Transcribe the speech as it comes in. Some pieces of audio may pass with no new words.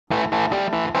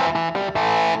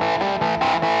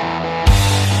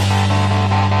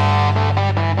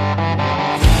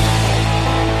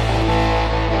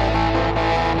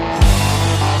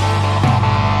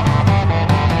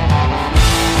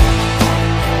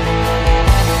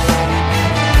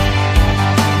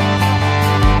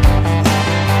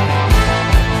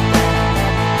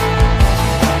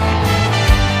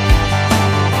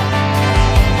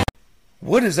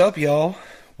What is up, y'all?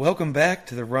 Welcome back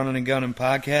to the Running and Gunning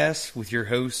podcast with your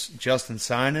hosts, Justin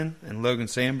Sinan and Logan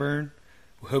Sanburn.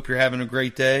 We hope you're having a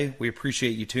great day. We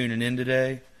appreciate you tuning in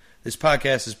today. This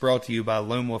podcast is brought to you by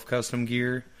Lone Wolf Custom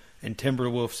Gear and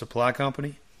Timberwolf Supply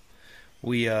Company.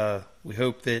 We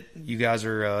hope that you guys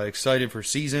are excited for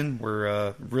season.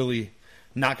 We're really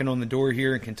knocking on the door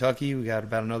here in Kentucky. We got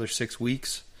about another 6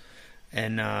 weeks.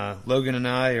 And Logan and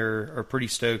I are pretty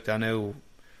stoked. I know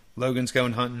Logan's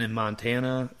going hunting in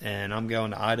Montana, and I'm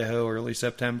going to Idaho early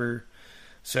September.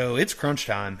 So it's crunch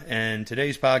time. And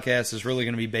today's podcast is really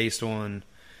going to be based on,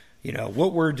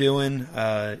 what we're doing,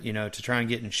 to try and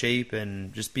get in shape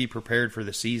and just be prepared for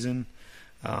the season.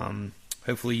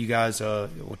 Hopefully you guys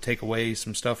will take away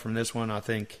some stuff from this one. I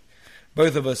think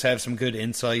both of us have some good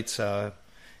insights.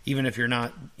 Even if you're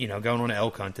not, going on an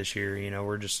elk hunt this year,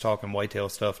 we're just talking whitetail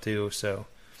stuff too. So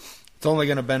it's only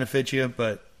going to benefit you.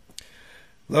 But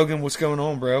Logan, what's going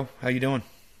on, bro? How you doing?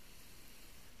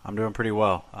 I'm doing pretty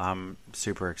well. I'm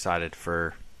super excited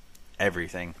for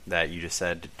everything that you just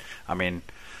said. I mean,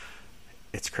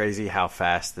 it's crazy how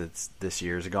fast this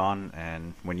year's gone.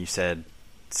 And when you said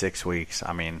 6 weeks,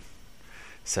 I mean,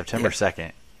 September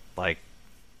 2nd, like,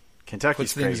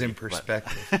 Kentucky's puts things crazy, in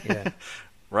perspective. Yeah.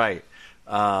 Right.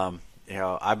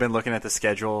 I've been looking at the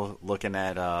schedule, looking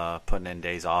at putting in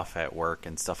days off at work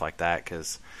and stuff like that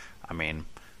because, I mean,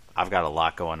 I've got a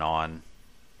lot going on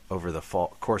over the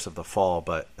course of the fall,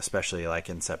 but especially like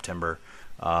in September.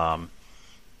 I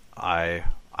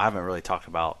haven't really talked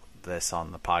about this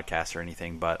on the podcast or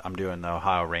anything, but I'm doing the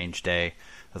Ohio Range Day.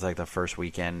 That's like the first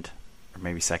weekend or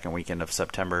maybe second weekend of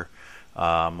September,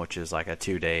 which is like a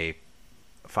 2-day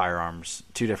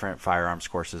two different firearms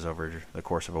courses over the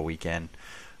course of a weekend.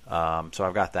 So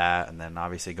I've got that, and then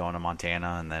obviously going to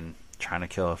Montana, and then trying to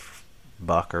kill a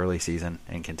buck early season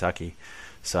in Kentucky.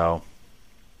 So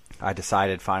I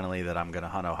decided finally that I'm going to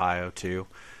hunt Ohio too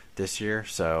this year.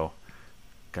 So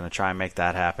going to try and make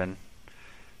that happen.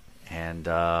 And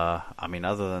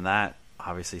other than that,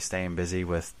 obviously staying busy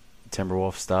with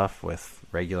Timberwolf stuff, with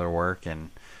regular work, and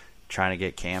trying to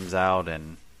get cams out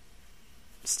and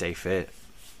stay fit.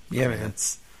 Yeah, man.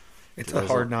 It's a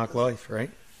hard knock life,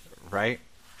 right? Right.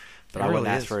 But I wouldn't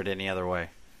ask for it any other way.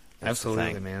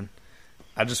 Absolutely, man.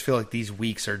 I just feel like these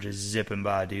weeks are just zipping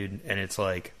by, dude. And it's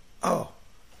like, oh,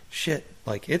 shit.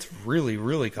 Like, it's really,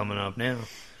 really coming up now.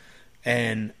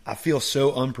 And I feel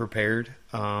so unprepared.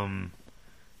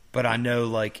 But I know,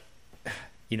 like,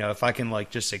 if I can,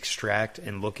 like, just extract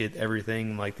and look at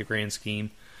everything, like, the grand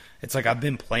scheme, it's like I've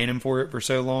been planning for it for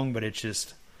so long, but it's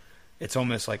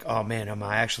almost like, oh, man, am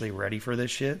I actually ready for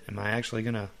this shit? Am I actually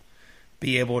going to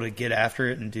be able to get after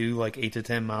it and do, like, 8 to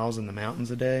 10 miles in the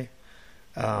mountains a day?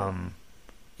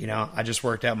 I just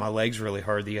worked out my legs really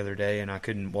hard the other day, and I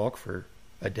couldn't walk for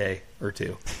a day or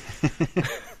two.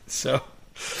 So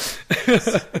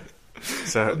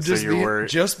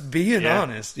just being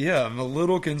honest. Yeah, I'm a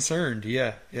little concerned.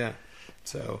 Yeah.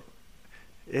 So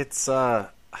it's I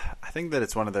think that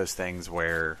it's one of those things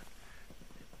where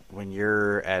when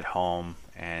you're at home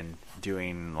and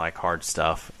doing like hard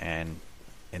stuff and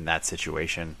in that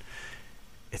situation,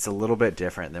 it's a little bit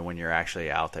different than when you're actually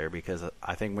out there, because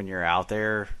I think when you're out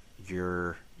there,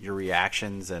 your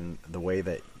reactions and the way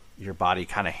that your body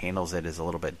kind of handles it is a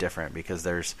little bit different, because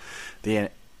there's the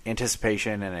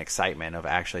anticipation and excitement of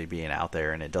actually being out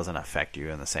there, and it doesn't affect you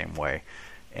in the same way.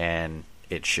 And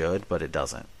it should, but it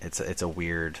doesn't. It's a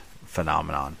weird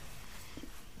phenomenon.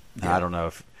 Yeah. I don't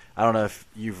know if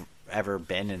you've ever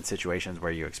been in situations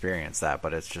where you experience that,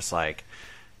 but it's just like,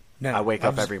 I wake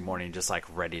up every morning just like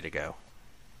ready to go.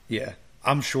 Yeah,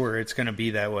 I'm sure it's going to be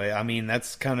that way. I mean,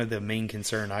 that's kind of the main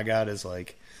concern I got, is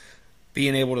like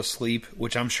being able to sleep,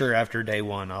 which I'm sure after day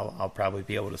one I'll probably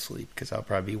be able to sleep because I'll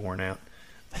probably be worn out.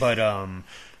 But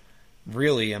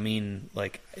really, I mean,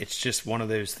 like, it's just one of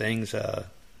those things. I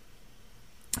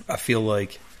feel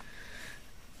like,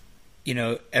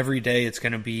 every day it's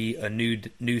going to be a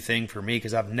new thing for me,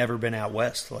 because I've never been out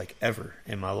west, like, ever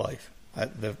in my life.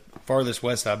 The farthest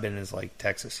west I've been is like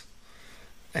Texas.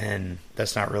 And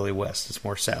that's not really west, it's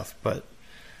more south, but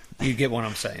you get what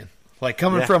I'm saying. Like,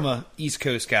 coming from a East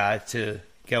Coast guy to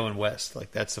going west,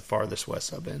 like, that's the farthest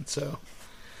west I've been. So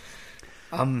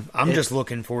I'm just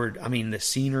looking forward. I mean, the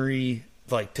scenery,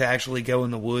 like, to actually go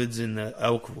in the woods in the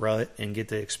elk rut and get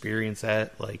to experience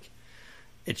that, like,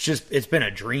 it's been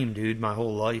a dream, dude, my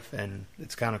whole life, and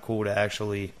it's kind of cool to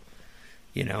actually,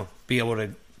 be able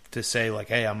to say, like,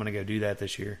 hey, I'm going to go do that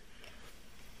this year.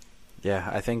 Yeah,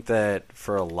 I think that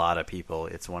for a lot of people,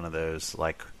 it's one of those,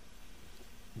 like,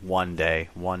 one day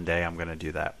I'm going to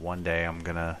do that. One day I'm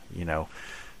going to,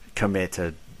 commit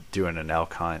to doing an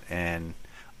elk hunt. And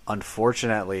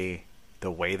unfortunately,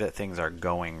 the way that things are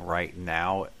going right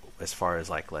now, as far as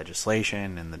like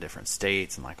legislation and the different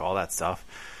states and like all that stuff,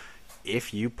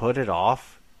 if you put it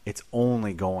off, it's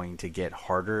only going to get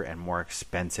harder and more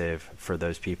expensive for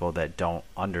those people that don't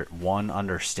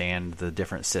understand the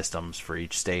different systems for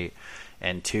each state,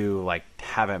 and two, like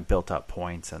haven't built up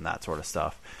points and that sort of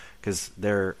stuff. Because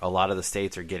a lot of the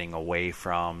states are getting away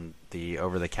from the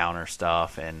over-the-counter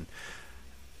stuff, and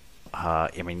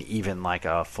I mean, even like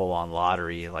a full-on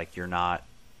lottery, like you're not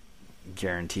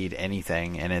guaranteed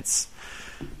anything, and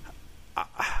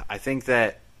I think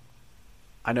that,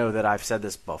 I know that I've said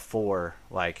this before,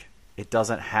 like it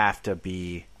doesn't have to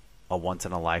be a once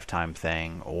in a lifetime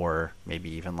thing, or maybe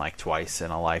even like twice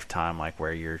in a lifetime, like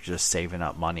where you're just saving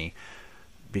up money,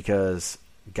 because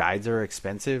guides are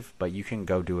expensive, but you can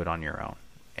go do it on your own.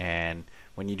 And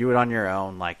when you do it on your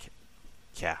own, like,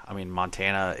 yeah, I mean,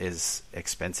 Montana is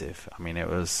expensive. I mean, it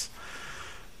was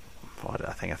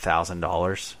I think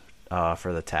 $1,000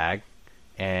 for the tag.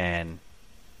 And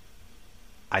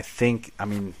I think, I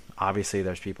mean, obviously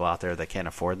there's people out there that can't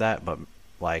afford that, but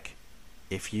like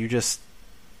if you just,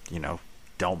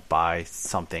 don't buy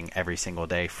something every single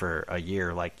day for a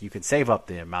year, like you can save up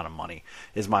the amount of money,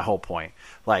 is my whole point.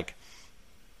 Like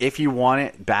if you want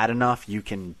it bad enough, you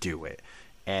can do it.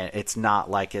 And it's not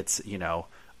like it's,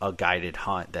 a guided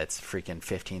hunt that's freaking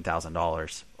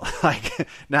 $15,000. Like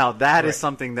now that is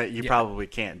something that you probably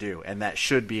can't do, and that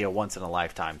should be a once in a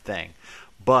lifetime thing.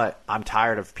 But I'm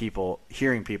tired of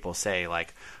hearing people say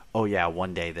like, oh yeah,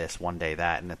 one day this, one day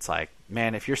that. And it's like,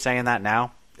 man, if you're saying that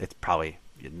now, it's probably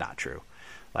not true.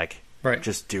 Like,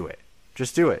 just do it.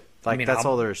 Just do it. Like, I mean, that's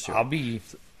all there is to it.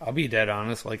 I'll be dead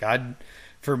honest. Like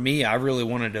for me, I really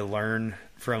wanted to learn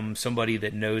from somebody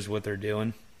that knows what they're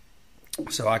doing.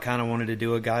 So I kind of wanted to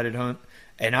do a guided hunt,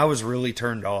 and I was really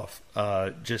turned off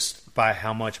just by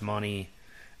how much money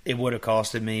it would have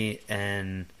costed me.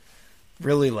 And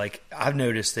really, like, I've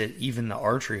noticed that even the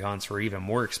archery hunts were even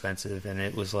more expensive, and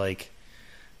it was like,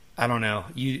 I don't know.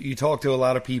 You talk to a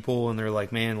lot of people, and they're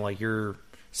like, man, like your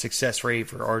success rate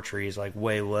for archery is like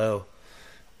way low.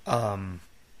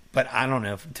 But I don't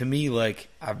know. To me, like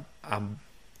I'm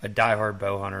a diehard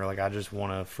bow hunter. Like I just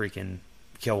want to freaking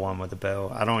kill one with a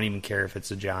bow. I don't even care if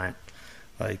it's a giant.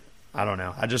 Like, I don't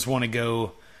know. I just want to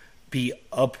go be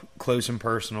up close and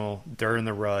personal during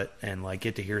the rut and like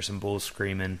get to hear some bulls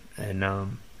screaming. And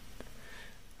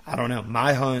I don't know.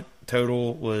 My hunt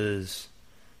total was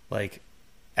like,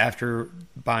 after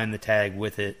buying the tag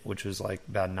with it, which was like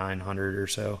about 900 or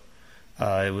so,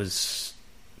 it was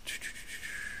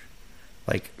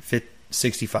like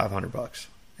 $6,500.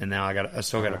 And now I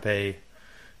still got to pay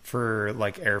for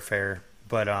like airfare.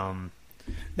 But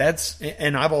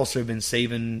and I've also been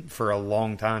saving for a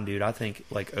long time, dude. I think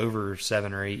like over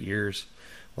 7 or 8 years.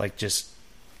 Like just,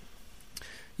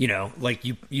 like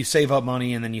you save up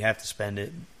money and then you have to spend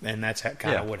it, and that's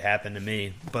kind of what happened to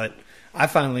me. But I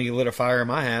finally lit a fire in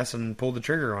my ass and pulled the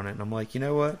trigger on it, and I'm like, you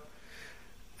know what?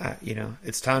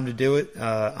 It's time to do it.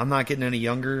 I'm not getting any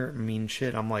younger. I mean,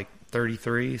 shit, I'm like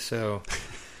 33, so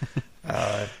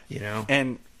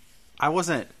And I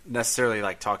wasn't necessarily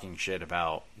like talking shit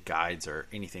about guides or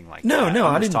anything like no, that. No,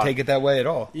 I didn't take it that way at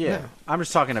all. Yeah. No. I'm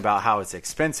just talking about how it's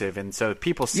expensive. And so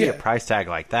people see a price tag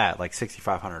like that, like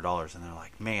 $6,500, and they're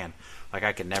like, man, like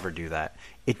I could never do that.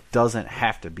 It doesn't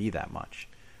have to be that much.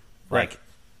 Right. Like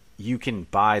you can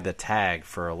buy the tag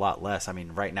for a lot less. I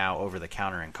mean, right now over the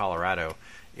counter in Colorado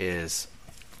is,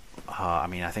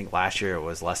 I think last year it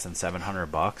was less than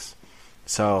 $700.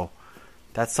 So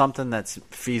that's something that's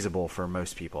feasible for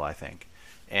most people, I think.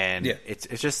 And it's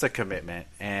just a commitment.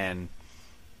 And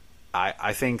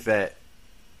I think that,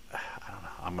 I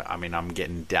don't know, I'm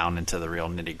getting down into the real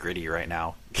nitty gritty right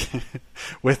now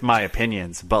with my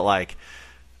opinions. But like,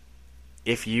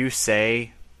 if you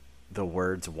say the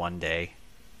words one day,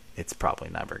 it's probably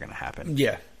never going to happen.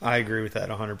 Yeah, I agree with that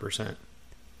 100%.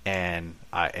 And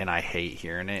I hate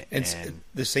hearing it. And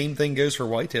the same thing goes for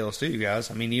whitetails too, you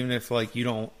guys. I mean, even if like you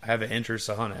don't have an interest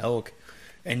to hunt elk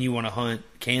and you want to hunt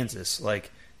Kansas, like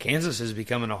Kansas is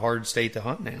becoming a hard state to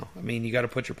hunt now. I mean, you got to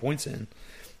put your points in.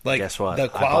 Like, guess what? The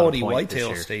quality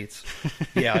whitetail states.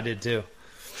 Yeah, I did too.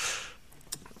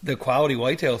 The quality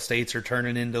whitetail states are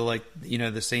turning into like,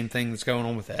 the same thing that's going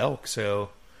on with the elk. So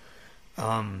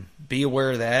be aware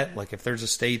of that. Like if there's a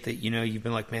state that, you've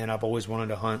been like, man, I've always wanted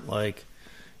to hunt like,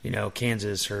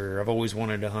 Kansas, or I've always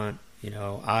wanted to hunt,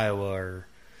 Iowa, or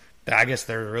I guess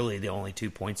they're really the only 2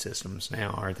 point systems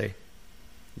now, aren't they?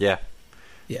 Yeah.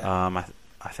 Yeah.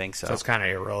 I think so. So it's kind of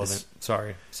irrelevant.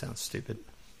 Sorry. Sounds stupid.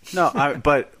 No,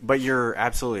 but you're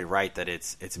absolutely right that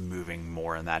it's moving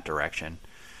more in that direction.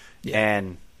 Yeah.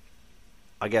 And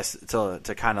I guess to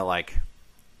kind of like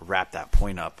wrap that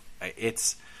point up,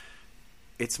 it's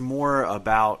more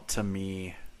about, to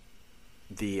me,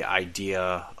 the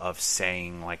idea of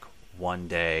saying like one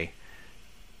day.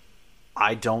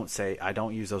 I don't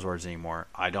use those words anymore.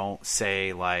 I don't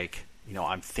say like,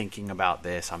 I'm thinking about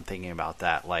this, I'm thinking about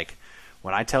that. Like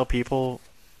when I tell people,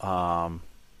 or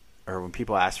when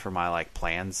people ask for my like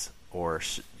plans, or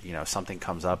something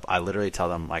comes up, I literally tell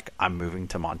them like I'm moving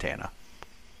to Montana.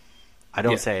 I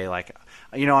don't say like,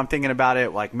 I'm thinking about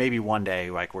it, like maybe one day,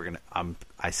 like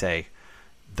I say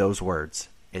those words.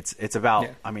 It's about,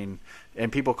 I mean,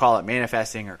 and people call it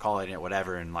manifesting or call it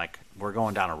whatever, and like we're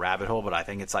going down a rabbit hole, but I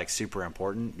think it's like super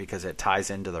important because it ties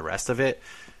into the rest of it,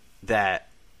 that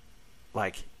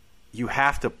like you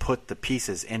have to put the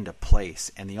pieces into place,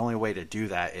 and the only way to do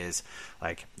that is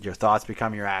like your thoughts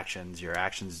become your actions,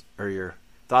 or your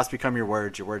thoughts become your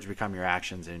words become your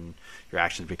actions, and your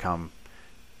actions become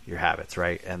your habits,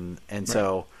 right? And right.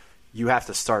 So you have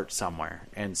to start somewhere,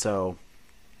 and so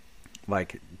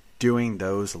like making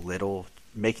those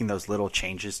little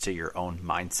changes to your own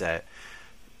mindset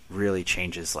really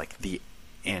changes like the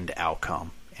end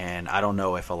outcome. And I don't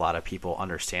know if a lot of people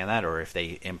understand that or if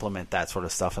they implement that sort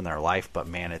of stuff in their life, but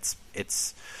man,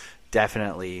 it's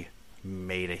definitely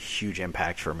made a huge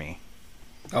impact for me.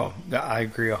 Oh, I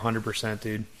agree 100%,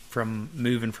 dude. From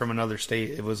moving from another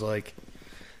state, it was like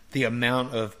the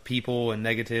amount of people and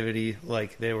negativity,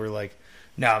 like they were like,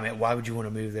 "Nah, man, why would you want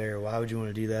to move there? Why would you want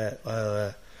to do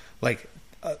that?"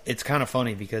 It's kind of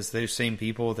funny because those same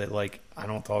people that like I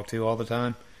don't talk to all the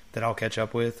time, that I'll catch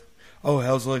up with. Oh,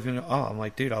 how's life? Oh, I'm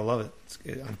like, dude, I love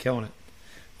it. I'm killing it.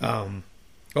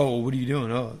 Oh, what are you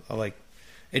doing? Oh,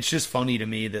 it's just funny to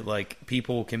me that like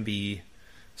people can be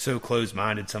so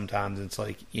closed-minded sometimes. It's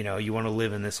like, you want to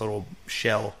live in this little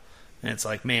shell, and it's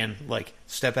like, man, like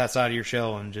step outside of your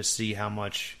shell and just see how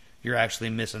much you're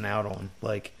actually missing out on.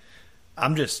 Like,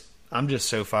 I'm just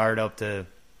so fired up to.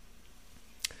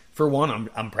 For one,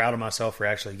 I'm proud of myself for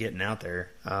actually getting out there,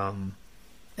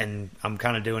 and I'm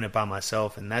kind of doing it by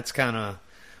myself, and that's kind of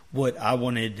what I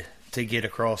wanted to get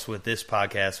across with this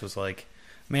podcast was like,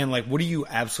 man, like what do you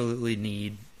absolutely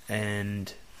need,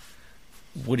 and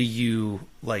what do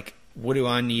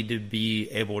I need to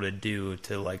be able to do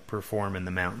to like perform in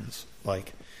the mountains?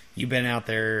 Like, you've been out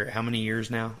there how many years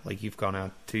now? Like you've gone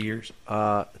out 2 years?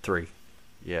 3,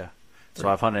 yeah. So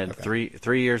I've hunted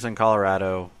 3 years in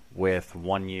Colorado. With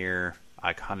 1 year,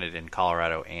 I hunted in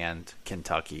Colorado and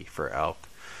Kentucky for elk.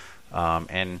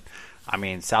 And I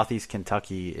mean, Southeast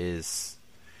Kentucky it's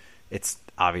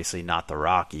obviously not the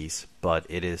Rockies, but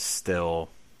it is still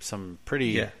some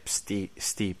pretty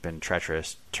steep and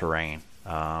treacherous terrain.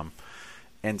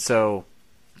 And so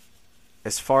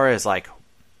as far as like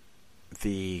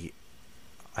I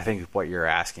think what you're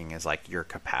asking is like your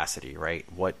capacity, right?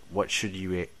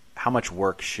 How much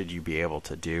work should you be able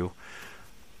to do?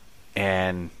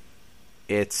 And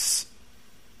it's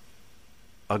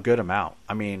a good amount.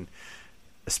 I mean,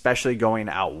 especially going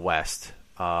out west,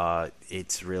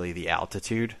 it's really the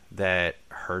altitude that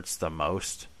hurts the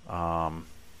most.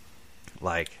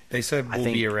 Like they said, we'll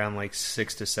be around like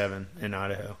 6 to 7 in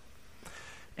Idaho,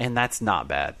 and that's not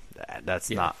bad. That's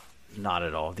not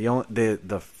at all.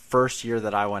 The first year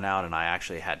that I went out and I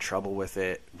actually had trouble with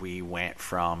it, we went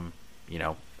from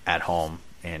at home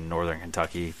in northern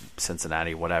Kentucky,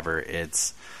 Cincinnati, whatever,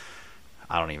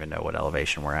 I don't even know what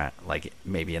elevation we're at, like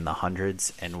maybe in the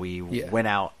hundreds. And we went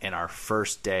out, and our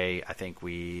first day, I think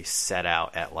we set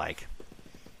out at like,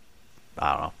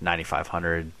 I don't know,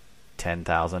 9,500,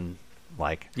 10,000.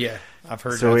 Like, yeah, I've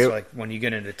heard so that's like when you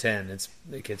get into 10,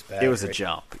 it gets bad. It was a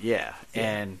jump, yeah.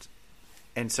 And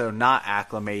so not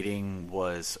acclimating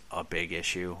was a big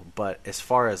issue. But as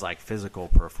far as like physical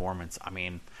performance, I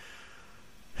mean,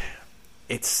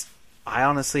 I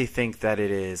honestly think that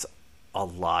it is a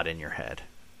lot in your head.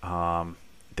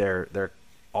 There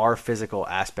are physical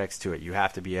aspects to it. You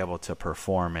have to be able to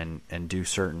perform and do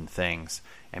certain things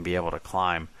and be able to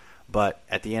climb. But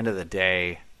at the end of the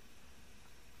day,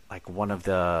 like one of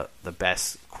the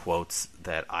best quotes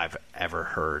that I've ever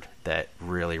heard that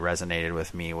really resonated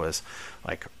with me was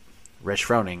like Rich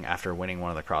Froning, after winning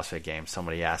one of the CrossFit Games,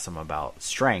 somebody asked him about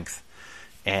strength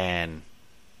and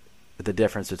the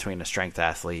difference between a strength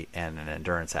athlete and an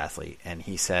endurance athlete. And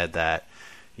he said that,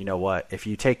 you know what, if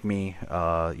you take me,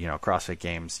 CrossFit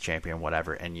Games champion,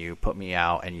 whatever, and you put me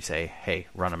out and you say, hey,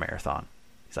 run a marathon.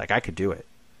 He's like, I could do it.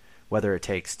 Whether it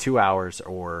takes 2 hours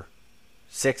or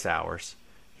 6 hours,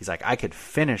 he's like, I could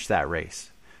finish that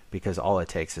race because all it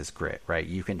takes is grit, right?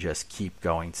 You can just keep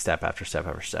going step after step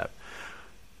after step.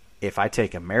 If I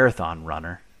take a marathon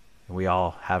runner, and we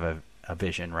all have a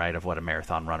vision, right, of what a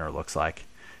marathon runner looks like.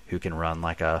 who can run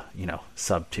like a,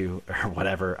 sub 2 or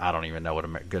whatever. I don't even know what a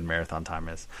good marathon time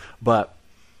is. But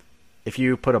if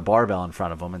you put a barbell in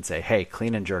front of them and say, hey,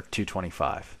 clean and jerk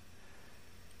 225,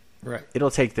 right,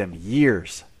 it'll take them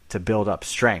years to build up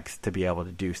strength to be able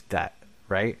to do that,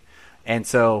 right? And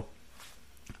so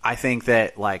I think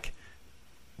that, like,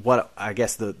 what I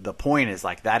guess the point is,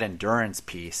 like, that endurance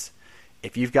piece,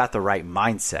 if you've got the right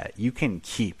mindset, you can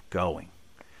keep going.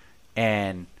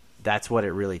 And that's what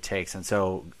it really takes. And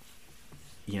so,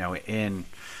 in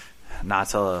not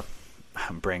to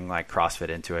bring like CrossFit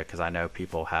into it, because I know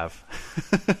people have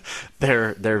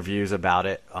their views about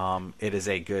it. It is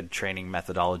a good training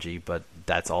methodology, but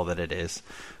that's all that it is.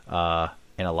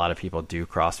 And a lot of people do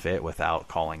CrossFit without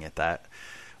calling it that.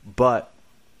 But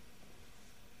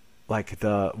like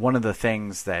one of the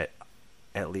things that,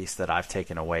 at least that I've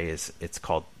taken away, is it's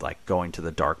called like going to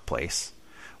the dark place,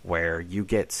 where you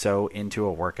get so into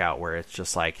a workout where it's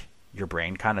just like your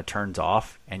brain kind of turns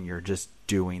off and you're just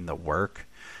doing the work.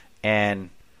 And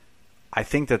I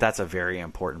think that that's a very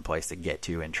important place to get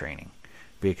to in training,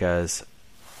 because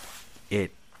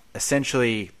it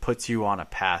essentially puts you on a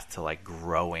path to like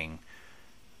growing,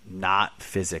 not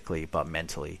physically, but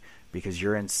mentally, because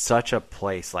you're in such a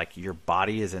place, like your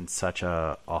body is in such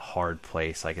a hard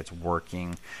place, like it's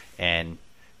working and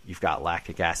you've got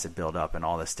lactic acid buildup and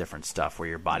all this different stuff where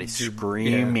your body's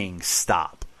screaming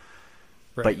stop,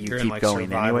 right. But you You're keep in, like,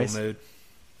 going anyways. mode.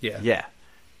 Yeah.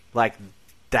 Like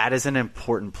that is an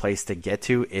important place to get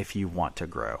to if you want to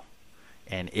grow.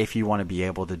 And if you want to be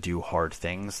able to do hard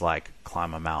things like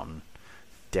climb a mountain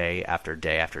day after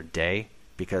day after day,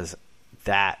 because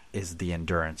that is the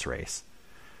endurance race.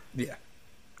 Yeah.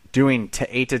 Doing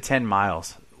 8 to 10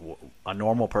 miles, a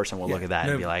normal person will look at that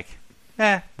and be like,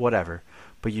 whatever.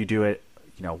 But you do it,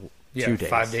 2 days.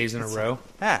 5 days in a row.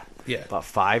 Yeah. But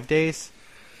 5 days,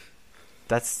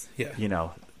 that's,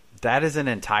 that is an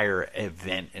entire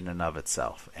event in and of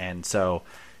itself. And so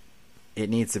it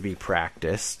needs to be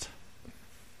practiced.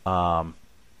 I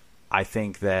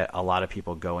think that a lot of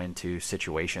people go into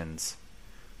situations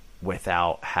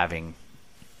without having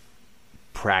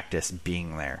practice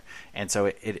being there. And so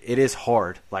it is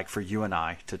hard, like for you and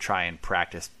I, to try and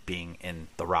practice being in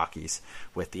the Rockies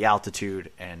with the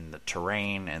altitude and the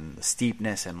terrain and the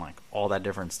steepness and like all that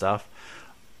different stuff.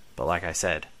 But like I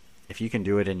said, if you can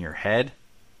do it in your head,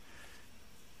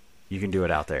 you can do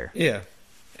it out there. Yeah.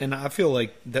 And I feel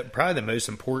like that probably the most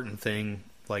important thing,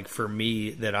 like for me,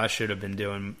 that I should have been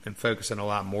doing and focusing a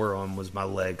lot more on was my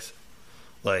legs.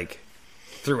 Like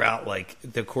throughout like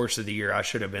the course of the year, I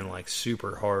should have been like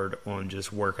super hard on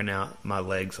just working out my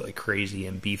legs like crazy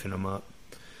and beefing them up.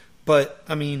 But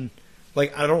I mean,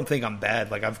 like, I don't think I'm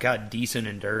bad. Like, I've got decent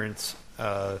endurance.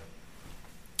 I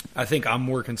think I'm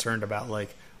more concerned about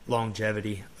like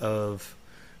longevity of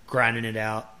grinding it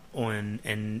out on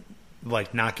and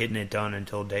like not getting it done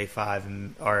until day 5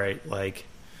 and all right, like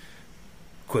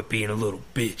quit being a little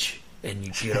bitch and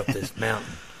you get up this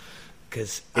mountain.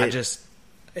 Because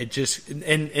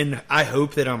and I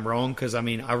hope that I'm wrong, because I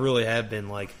mean I really have been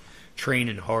like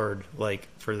training hard like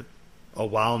for a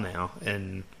while now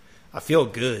and I feel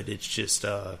good. It's just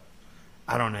I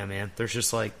don't know, man. There's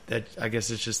just like that. I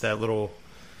guess it's just that little,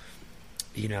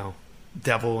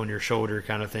 devil on your shoulder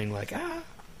kind of thing. Like,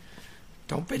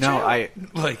 don't bitch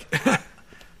out.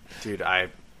 Dude, I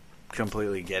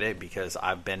completely get it, because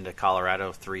I've been to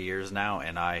Colorado 3 years now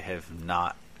and I have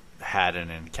not had an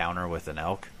encounter with an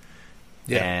elk.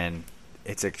 Yeah. And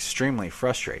it's extremely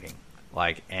frustrating,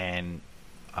 like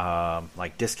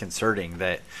disconcerting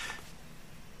that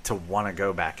to want to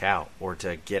go back out or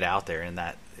to get out there, and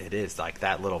that it is like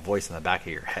that little voice in the back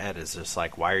of your head is just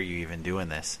like, why are you even doing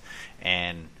this?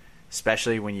 And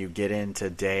especially when you get into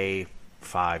day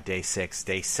 5, day 6,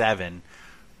 day 7,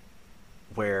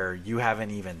 where you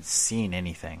haven't even seen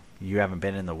anything. You haven't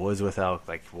been in the woods with elk,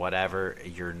 like whatever.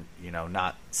 You're,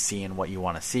 not seeing what you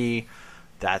want to see,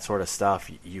 that sort of stuff.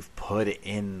 You've put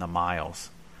in the miles.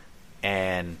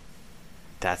 And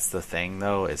that's the thing,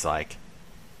 though, is like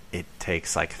it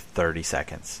takes like 30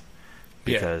 seconds.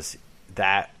 Because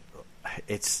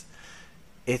it's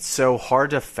so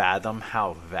hard to fathom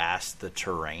how vast the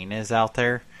terrain is out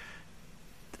there.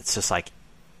 It's just like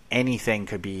anything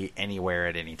could be anywhere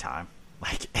at any time.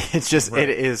 Like it's just right.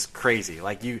 It is crazy.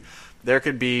 Like there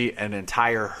could be an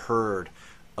entire herd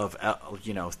of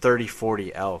 30,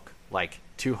 40 elk like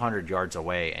 200 yards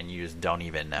away, and you just don't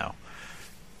even know.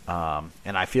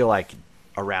 And I feel like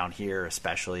around here,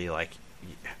 especially, like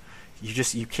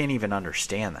you can't even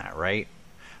understand that, right?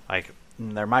 Like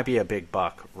there might be a big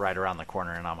buck right around the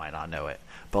corner, and I might not know it.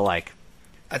 But like,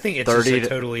 I think it's just a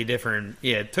totally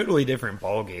different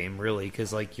ball game, really,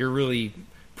 because like you're really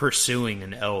pursuing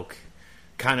an elk.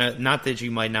 Kind of, not that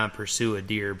you might not pursue a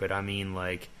deer, but I mean,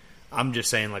 like, I'm just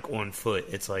saying, like, on foot.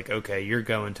 It's like, okay, you're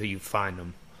going until you find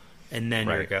them, and then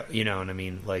Right. you know what I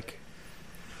mean? Like,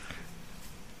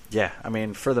 Yeah, I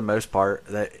mean, for the most part,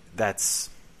 that's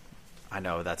I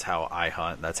know that's how I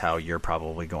hunt. That's how you're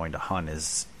probably going to hunt,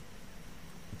 is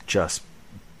just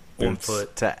on boots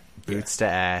foot. to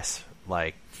ass,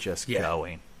 like just Yeah.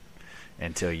 going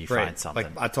until you Right. find something.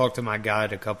 Like, I talked to my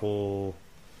guide a couple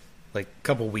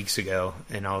weeks ago,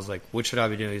 and I was like, what should I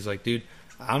be doing? He's like, dude,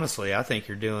 honestly, I think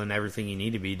you're doing everything you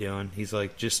need to be doing. He's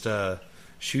like, just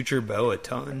shoot your bow a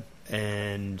ton,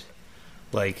 and,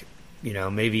 like, you know,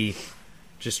 maybe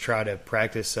just try to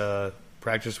practice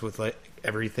with, like,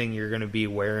 everything you're going to be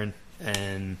wearing.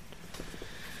 And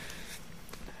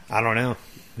I don't know.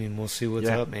 I mean, we'll see what's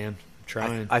Yeah. up, man. I'm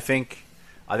trying. I think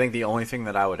the only thing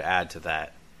that I would add to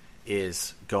that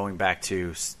is going back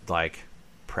to like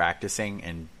practicing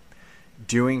and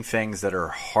doing things that are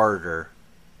harder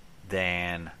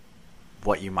than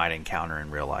what you might encounter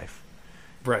in real life.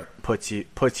 Right. Puts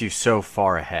you so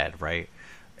far ahead, right?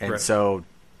 And Right. so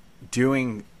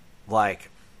doing like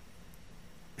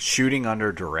shooting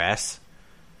under duress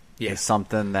Yeah. is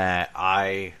something that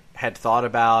I had thought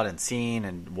about and seen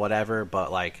and whatever,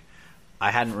 but like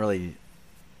I hadn't really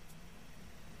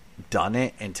done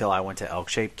it until I went to Elk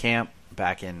Shape Camp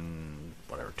back in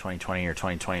whatever 2020 or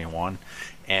 2021,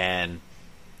 and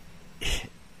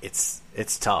it's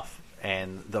tough.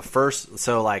 And the first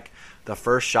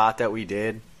shot that we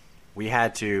did, we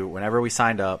had to, whenever we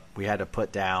signed up, we had to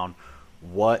put down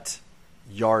what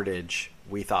yardage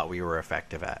we thought we were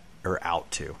effective at or out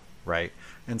to, right?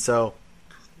 And so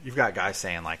you've got guys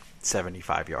saying like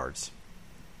 75 yards.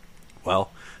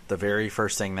 Well, the very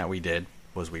first thing that we did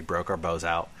was we broke our bows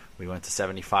out. We went to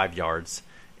 75 yards,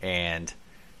 and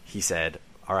he said,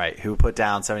 all right, who put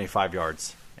down 75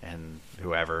 yards? And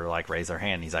whoever like raised their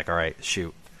hand, he's like, all right,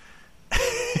 shoot.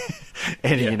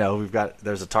 And Yeah. you know,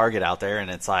 there's a target out there, and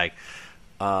it's like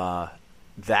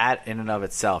that in and of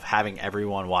itself, having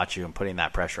everyone watch you and putting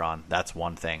that pressure on, that's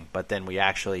one thing. But then we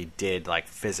actually did like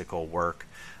physical work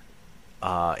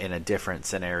in a different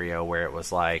scenario where it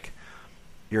was like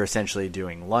you're essentially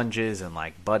doing lunges and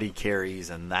like buddy carries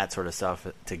and that sort of stuff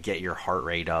to get your heart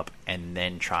rate up, and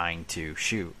then trying to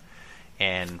shoot.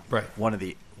 And Right. one of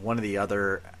the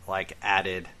other like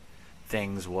added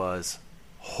things was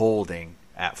holding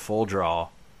at full draw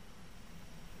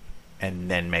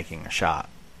and then making a shot.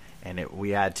 And we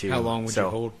had to. How long would you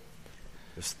hold?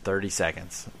 It was 30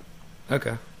 seconds,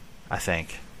 Okay. I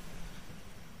think.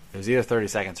 It was either 30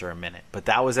 seconds or a minute, but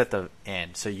that was at the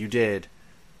end. So you did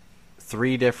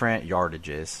 3 different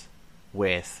yardages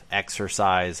with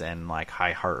exercise and like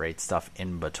high heart rate stuff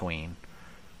in between,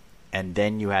 and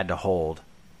then you had to hold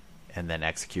and then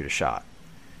execute a shot.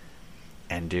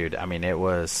 And dude, I mean, it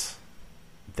was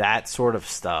that sort of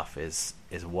stuff is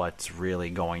what's really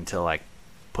going to like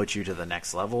put you to the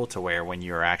next level, to where when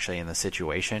you're actually in the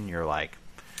situation, you're like,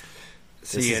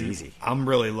 this is and easy. I'm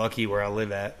really lucky where I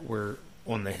live at. We're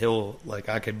on the hill. Like,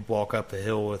 I could walk up the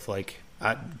hill with, like,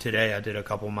 today I did a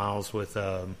couple miles with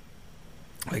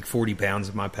like 40 pounds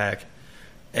in my pack,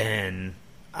 and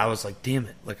I was like, damn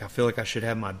it, like, I feel like I should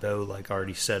have my bow like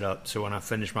already set up, so when I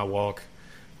finish my walk,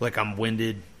 like, I'm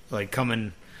winded, like,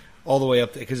 coming all the way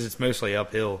up, because it's mostly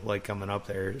uphill, like, coming up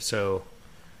there. So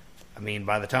I mean,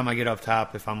 by the time I get up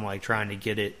top, if I'm like trying to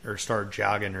get it or start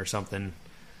jogging or something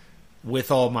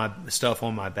with all my stuff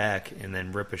on my back, and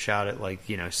then rip a shot at like,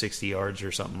 60 yards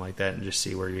or something like that and just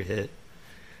see where you hit.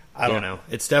 I don't know.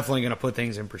 It's definitely going to put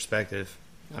things in perspective.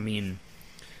 I mean,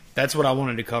 that's what I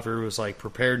wanted to cover, was like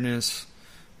preparedness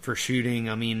for shooting.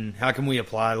 I mean, how can we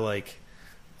apply like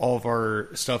all of our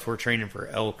stuff we're training for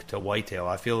elk to whitetail?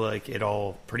 I feel like it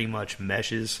all pretty much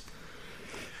meshes,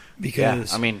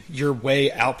 because I mean, you're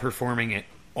way outperforming it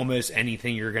almost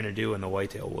anything you're going to do in the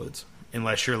whitetail woods,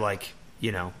 unless you're like,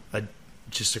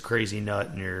 just a crazy nut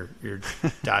and you're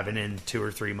diving in 2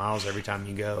 or 3 miles every time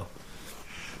you go.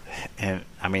 And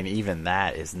I mean, even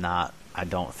that is not, I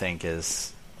don't think,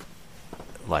 is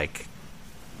like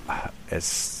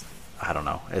as, I don't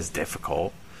know, as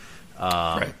difficult.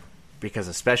 Right. Because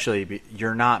especially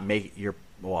you're not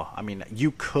I mean,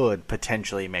 you could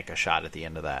potentially make a shot at the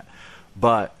end of that,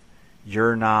 but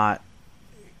you're not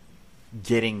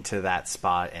getting to that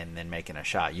spot and then making a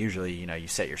shot. Usually, you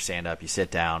set your stand up, you sit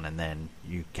down, and then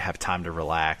you have time to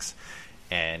relax,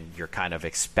 and you're kind of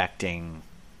expecting,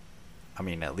 I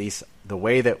mean, at least the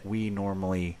way that we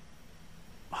normally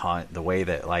hunt, the way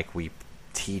that like we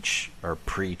teach or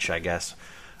preach, I guess,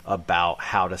 about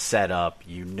how to set up,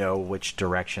 which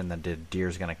direction the deer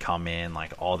is going to come in,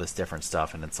 like all this different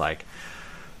stuff. And it's like,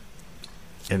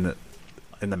 in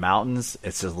the mountains,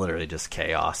 it's just literally just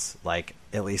chaos. Like,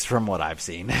 at least from what I've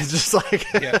seen, it's just like,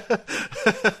 yeah.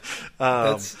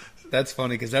 That's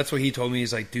funny because that's what he told me.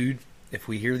 He's like, dude, if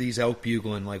we hear these elk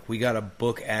bugling, like, we got to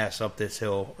book ass up this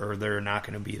hill or they're not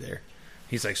going to be there.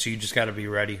 He's like, so you just got to be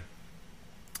ready.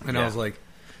 And I was like,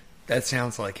 that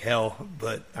sounds like hell,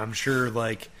 but I'm sure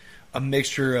like a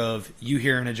mixture of you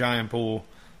hearing a giant bull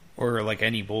or like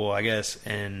any bull, I guess,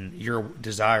 and your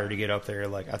desire to get up there,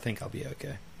 like, I think I'll be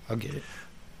okay. I'll get it.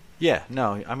 Yeah,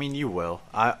 no, I mean, you will.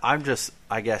 I'm just,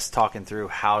 I guess, talking through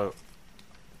how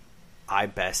I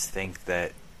best think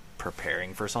that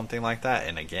preparing for something like that,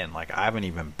 and again, like, I haven't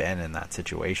even been in that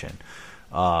situation,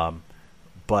 but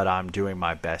I'm doing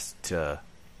my best to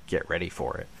get ready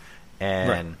for it.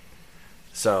 And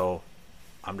so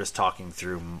I'm just talking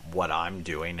through what I'm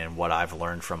doing and what I've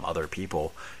learned from other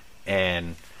people.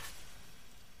 And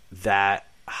that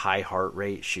high heart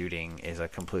rate shooting is a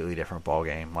completely different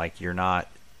ballgame. Like, you're not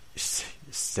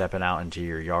stepping out into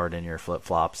your yard in your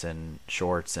flip-flops and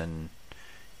shorts and,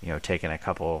 you know, taking a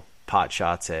couple pot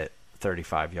shots at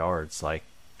 35 yards. Like,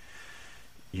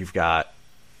 you've got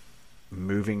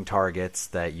moving targets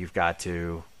that you've got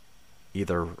to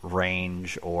either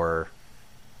range or,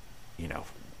 you know,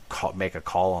 make a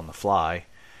call on the fly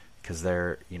because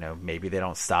they're, you know, maybe they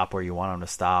don't stop where you want them to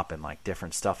stop and like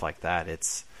different stuff like that.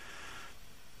 It's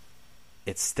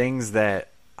things that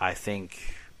I think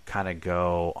kind of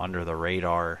go under the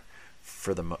radar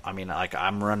for the, I mean, like,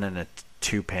 I'm running a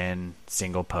 2-pin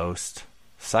single post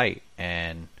sight,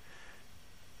 and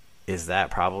is that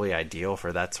probably ideal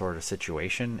for that sort of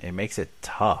situation? It makes it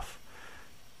tough,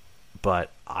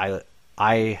 but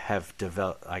I have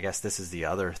developed, I guess this is the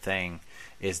other thing,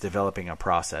 is developing a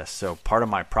process. So part of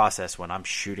my process when I'm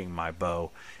shooting my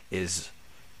bow is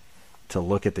to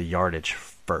look at the yardage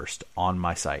first on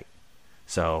my sight.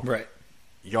 So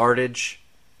yardage,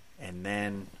 and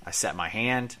then I set my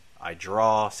hand, I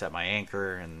draw, set my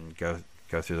anchor, and go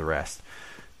through the rest.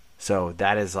 So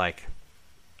that is like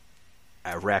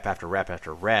a rep after rep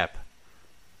after rep.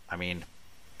 I mean,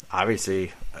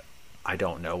 obviously, I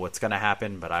don't know what's going to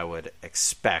happen, but I would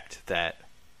expect that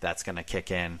that's going to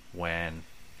kick in when,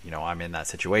 you know, I'm in that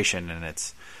situation and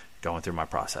it's going through my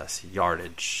process.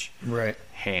 Yardage,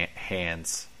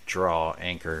 hands, draw,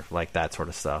 anchor, like that sort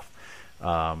of stuff.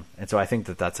 And so I think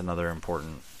that that's another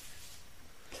important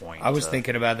point. I was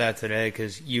thinking about that today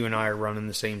because you and I are running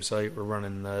the same site. We're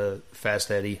running the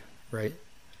Fast Eddie, right?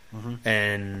 Mm-hmm.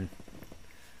 And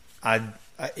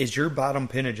is your bottom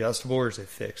pin adjustable or is it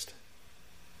fixed?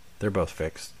 They're both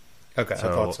fixed. Okay, so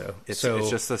I thought so. It's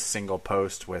just a single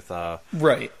post with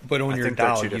right, but on your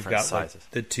dial you've got like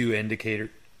the two indicators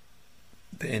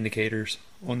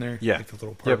on there, like the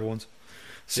little purple ones.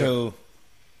 So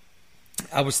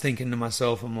I was thinking to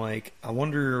myself, I'm like, I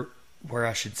wonder where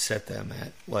I should set them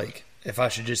at. Like, if I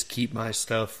should just keep my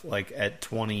stuff like at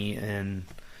 20, and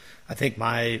I think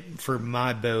for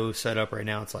my bow setup right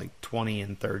now, it's like 20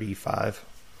 and 35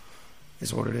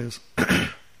 is what it is.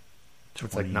 So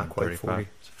it's like not quite 40.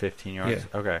 It's 15 yards.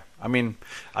 Yeah. Okay. I mean,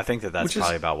 I think that's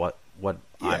probably about what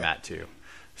I'm at too.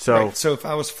 So so if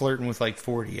I was flirting with like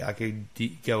 40, I could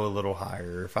go a little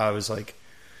higher. If I was like,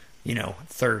 you know,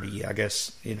 30, I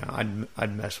guess, you know,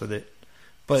 I'd mess with it.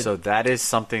 But so that is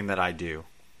something that I do,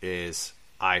 is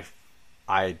I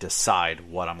decide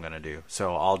what I'm going to do.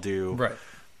 So I'll do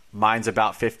mine's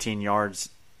about 15 yards,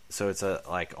 so it's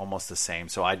like almost the same.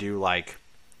 So I do like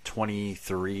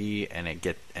 23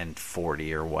 and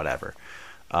 40 or whatever.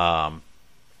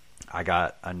 I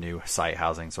got a new sight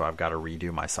housing, so I've got to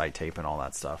redo my sight tape and all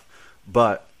that stuff.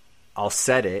 But I'll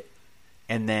set it,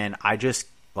 and then I just,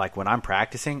 like, when I'm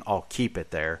practicing, I'll keep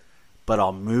it there, but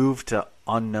I'll move to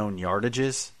unknown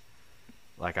yardages.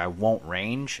 Like, I won't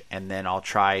range, and then I'll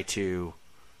try to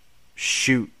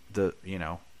shoot the, you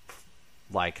know,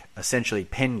 like, essentially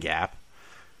pin gap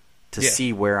to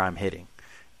see where I'm hitting.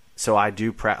 So I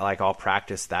do I'll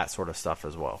practice that sort of stuff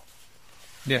as well.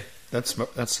 Yeah, that's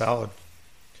solid.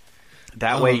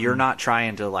 That way you're not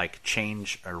trying to like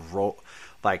change or roll.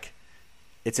 Like,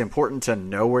 it's important to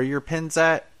know where your pin's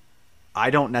at. I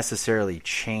don't necessarily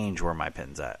change where my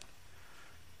pin's at.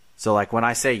 So like when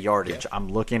I say yardage, I'm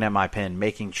looking at my pin,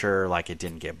 making sure like it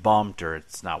didn't get bumped or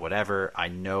it's not whatever. I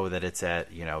know that it's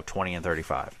at, you know, 20 and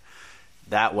 35.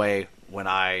 That way when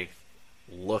I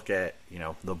look at, you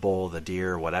know, the bull, the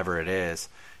deer, whatever it is,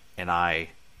 and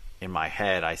in my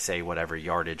head I say whatever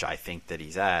yardage I think that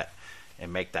he's at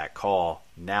and make that call.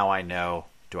 Now I know,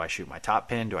 do I shoot my top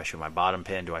pin? Do I shoot my bottom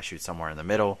pin? Do I shoot somewhere in the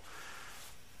middle?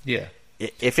 Yeah.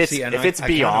 If it's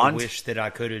beyond, I wish that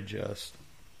I could adjust.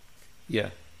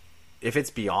 Yeah. if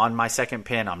it's beyond my second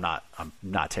pin, I'm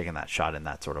not taking that shot in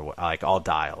that sort of way. Like, I'll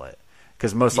dial it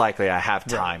because most likely I have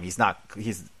time.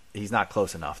 Right. He's not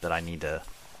close enough that I need to.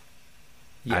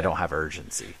 Yeah. I don't have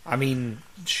urgency. I mean,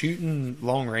 shooting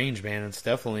long range, man, it's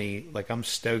definitely like I'm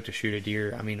stoked to shoot a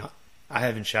deer. I mean, I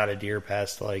haven't shot a deer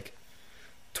past like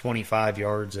 25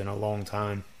 yards in a long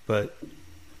time, but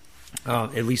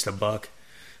at least a buck.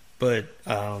 But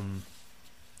I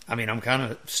mean, I'm kind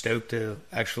of stoked to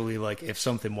actually, like, if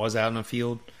something was out in the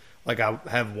field, like, I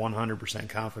have 100%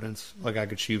 confidence. Like, I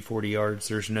could shoot 40 yards.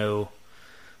 There's no,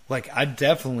 like, I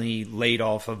definitely laid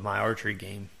off of my archery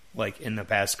game, like, in the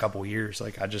past couple years.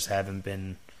 Like, I just haven't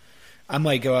been, I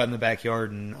might go out in the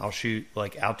backyard and I'll shoot,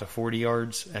 like, out to 40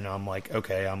 yards, and I'm like,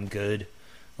 okay, I'm good.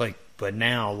 Like, but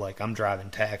now, like, I'm driving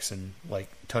tacks and, like,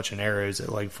 touching arrows at,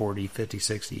 like, 40, 50,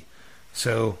 60.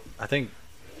 So I think,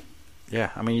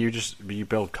 yeah, I mean, you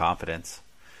build confidence.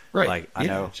 Right. Like, I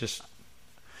know. Just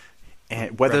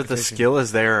and whether the skill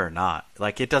is there or not.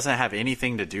 Like, it doesn't have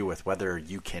anything to do with whether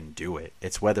you can do it.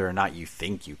 It's whether or not you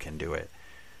think you can do it.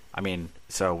 I mean,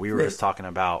 so we were just talking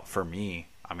about, for me,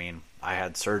 I mean, I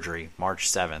had surgery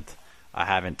March 7th. I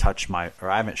haven't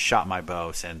shot my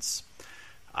bow since,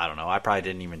 I don't know, I probably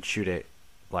didn't even shoot it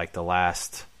like the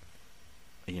last,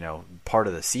 part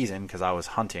of the season because I was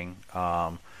hunting.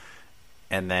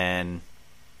 And then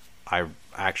I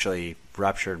actually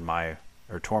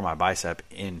tore my bicep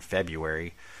in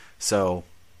February. So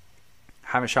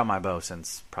I haven't shot my bow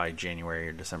since probably January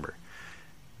or December.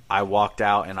 I walked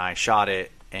out and I shot it,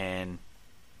 and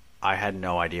I had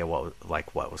no idea what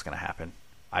was going to happen.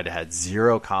 I had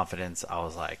zero confidence. I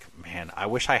was like, man, I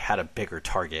wish I had a bigger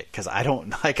target because I don't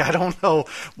know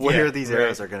where these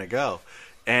arrows are going to go.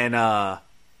 And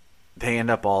they end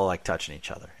up all like touching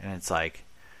each other. And it's like,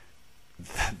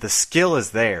 the skill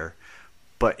is there,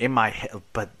 but in my head,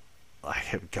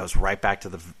 it goes right back to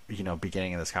the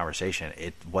beginning of this conversation.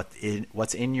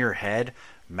 What's in your head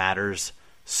matters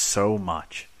so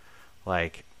much.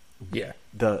 Like, yeah,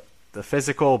 the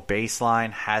physical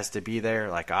baseline has to be there.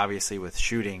 Like, obviously with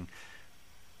shooting,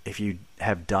 if you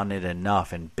have done it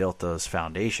enough and built those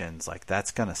foundations, like, that's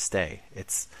gonna stay.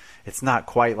 It's not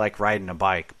quite like riding a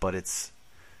bike, but it's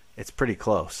pretty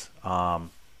close.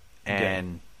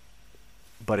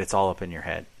 But it's all up in your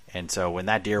head. And so when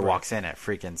that deer walks in at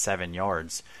freaking 7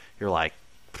 yards, you're like,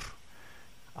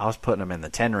 I was putting him in the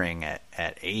 10 ring at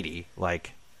 80,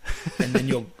 like. and then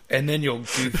you'll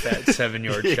goof that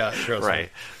 7-yard shot. Trust right.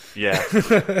 me. Yeah.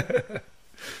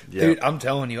 Dude, I'm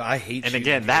telling you, I hate. And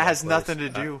again, that has nothing to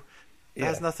do. That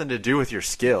has nothing to do with your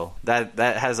skill. That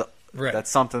has.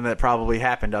 That's something that probably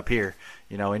happened up here,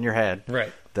 in your head.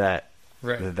 Right.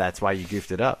 That's why you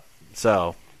goofed it up.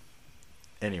 So,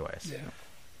 anyways. Yeah.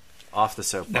 Off the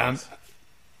soapbox.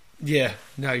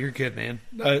 No, you're good, man.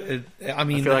 I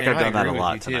mean, I feel like I've done that a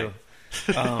lot tonight.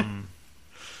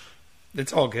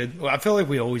 It's all good. Well, I feel like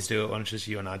we always do it when it's just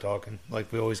you and I talking. Like,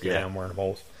 we always get down wearing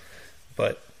holes.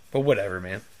 But whatever,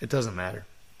 man. It doesn't matter.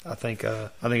 I think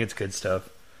it's good stuff.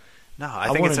 No,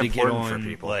 I think it's important for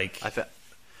people.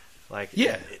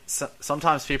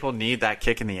 Sometimes people need that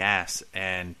kick in the ass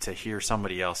and to hear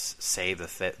somebody else say the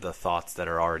thoughts that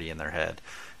are already in their head.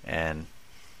 And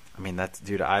I mean, that's,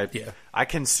 dude, I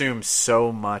consume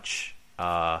so much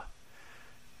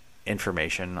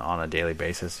information on a daily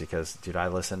basis because, dude, I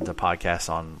listen to podcasts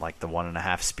on like the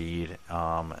 1.5 speed,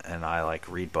 and I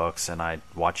like read books and I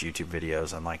watch YouTube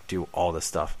videos and like do all this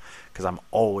stuff because I'm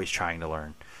always trying to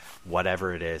learn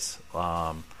whatever it is.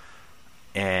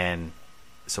 And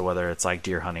so whether it's like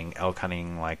deer hunting, elk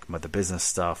hunting, like the business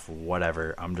stuff,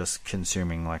 whatever, I'm just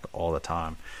consuming like all the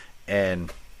time.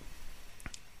 And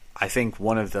I think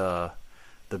one of the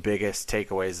biggest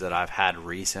takeaways that I've had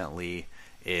recently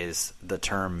is the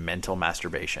term mental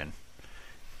masturbation.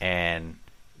 And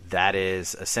that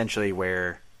is essentially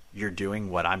where you're doing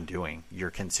what I'm doing.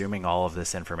 You're consuming all of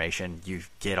this information. You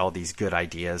get all these good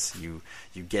ideas. You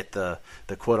get the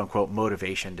quote unquote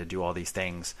motivation to do all these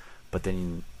things, but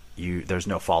then there's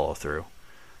no follow through.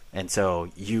 And so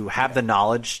you have the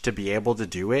knowledge to be able to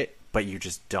do it, but you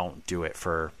just don't do it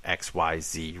for X, Y,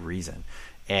 Z reason.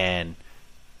 And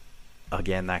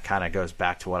again, that kind of goes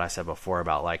back to what I said before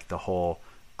about like the whole,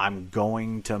 I'm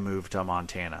going to move to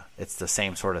Montana. It's the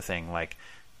same sort of thing. Like,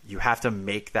 you have to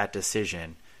make that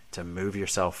decision to move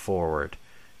yourself forward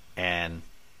and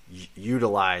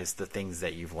utilize the things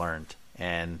that you've learned.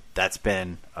 And that's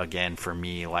been, again, for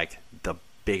me, like the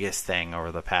biggest thing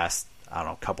over the past, I don't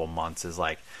know, couple months is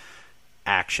like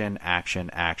action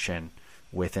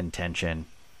with intention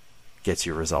gets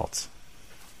you results.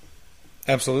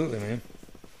 Absolutely, man.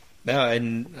 No,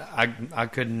 and I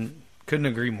couldn't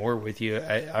agree more with you.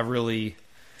 I really,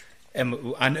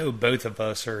 and I know both of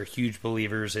us are huge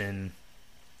believers in.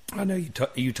 I know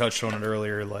you touched on it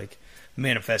earlier, like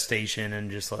manifestation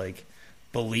and just like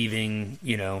believing,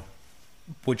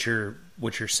 what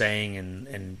you're saying,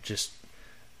 and just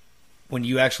when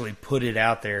you actually put it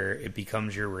out there, it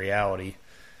becomes your reality.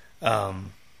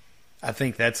 I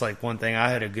think that's like one thing. I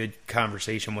had a good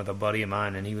conversation with a buddy of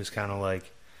mine, and he was kind of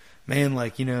like, man,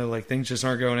 like, like things just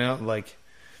aren't going out, like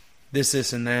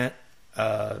this and that,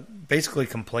 basically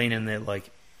complaining that like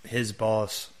his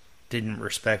boss didn't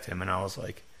respect him. And I was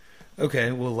like,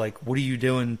 okay, well, like, what are you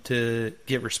doing to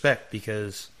get respect?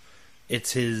 Because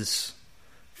it's his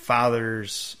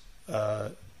father's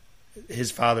like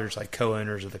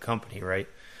co-owners of the company, right?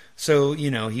 So,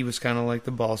 he was kind of like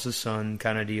the boss's son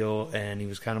kind of deal, and he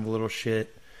was kind of a little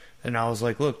shit. And I was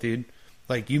like, look, dude,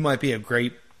 like, you might be a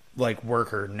great like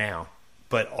worker now,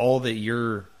 but all that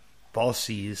your boss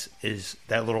sees is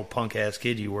that little punk ass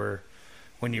kid you were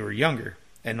when you were younger.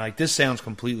 And like, this sounds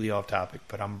completely off topic,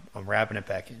 but I'm wrapping it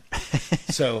back in.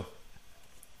 So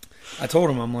I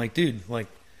told him, I'm like, dude, like,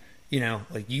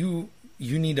 like you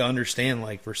need to understand,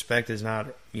 like, respect is not,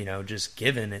 just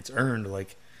given, it's earned.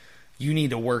 Like, you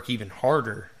need to work even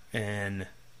harder and,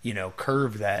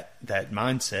 curve that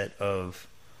mindset of,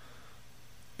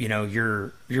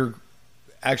 your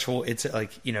actual, it's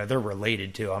like, they're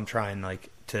related too. I'm trying like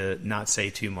to not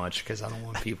say too much because I don't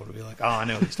want people to be like, oh, I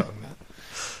know what he's talking about.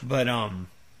 But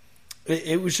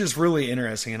it was just really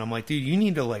interesting, and I'm like, dude, you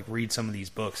need to like read some of these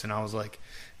books. And I was like,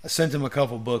 I sent him a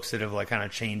couple books that have like kind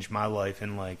of changed my life,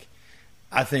 and like,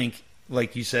 I think,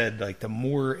 like you said, like the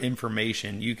more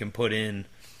information you can put in,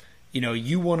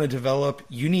 you want to develop,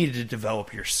 you need to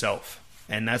develop yourself.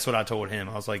 And that's what I told him.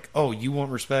 I was like, oh, you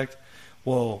want respect?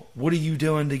 Well, what are you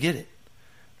doing to get it?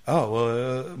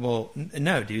 Oh, well,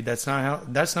 no, dude, that's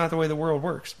not the way the world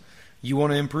works. You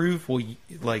want to improve? Well,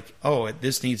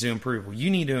 this needs to improve. Well, you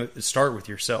need to start with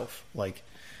yourself. Like,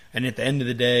 and at the end of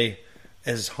the day,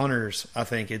 as hunters, I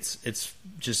think it's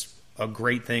just a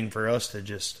great thing for us to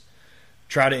just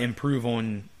try to improve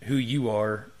on who you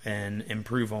are and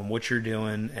improve on what you're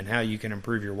doing and how you can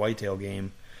improve your whitetail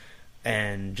game.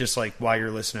 And just like while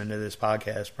you're listening to this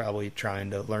podcast, probably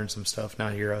trying to learn some stuff,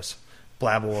 not hear us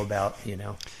blabble about,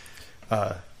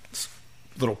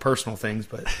 little personal things,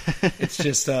 but it's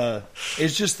just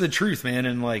the truth, man.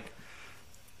 And like,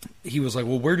 he was like,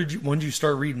 well, when did you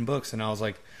start reading books? And I was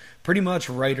like, pretty much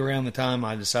right around the time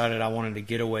I decided I wanted to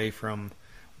get away from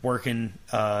working,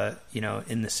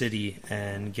 in the city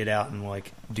and get out and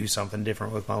like do something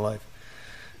different with my life.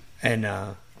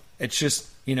 And, it's just,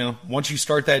 once you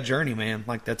start that journey, man,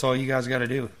 like that's all you guys got to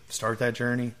do. Start that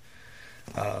journey.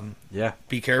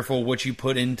 Be careful what you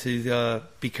put into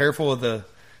be careful of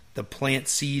the plant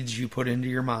seeds you put into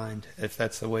your mind, if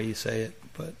that's the way you say it.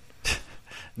 But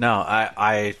no,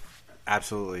 I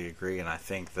absolutely agree. And I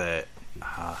think that,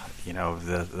 the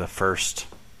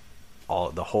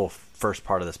whole first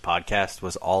part of this podcast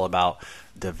was all about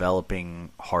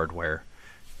developing hardware.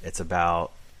 It's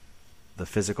about the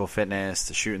physical fitness,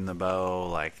 the shooting the bow,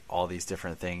 like all these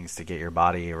different things to get your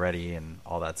body ready and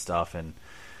all that stuff. And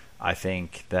I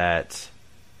think that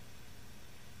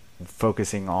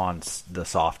focusing on the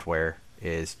software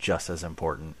is just as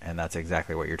important, and that's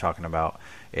exactly what you're talking about.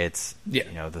 It's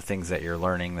the things that you're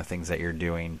learning, the things that you're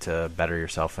doing to better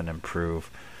yourself and improve,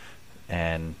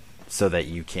 and so that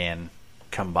you can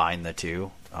combine the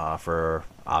two for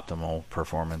optimal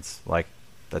performance. Like,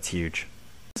 that's huge.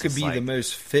 You could be the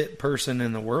most fit person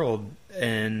in the world,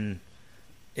 and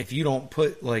if you don't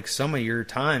put like some of your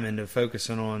time into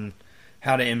focusing on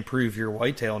how to improve your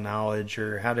whitetail knowledge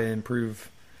or how to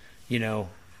improve,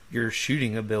 your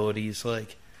shooting abilities,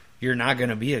 like, you're not going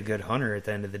to be a good hunter at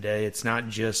the end of the day. It's not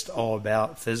just all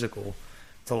about physical.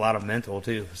 It's a lot of mental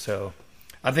too. So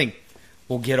I think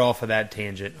we'll get off of that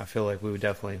tangent. I feel like we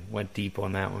definitely went deep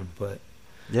on that one, but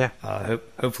yeah,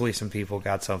 hopefully some people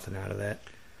got something out of that.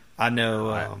 I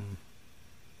know.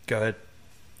 Go ahead.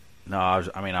 No, I was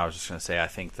just going to say, I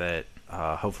think that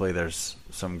hopefully there's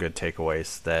some good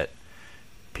takeaways that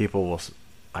people will.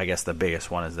 I guess the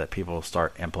biggest one is that people will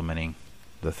start implementing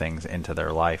the things into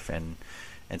their life and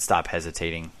stop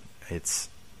hesitating. It's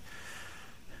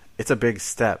a big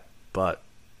step, but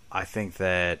I think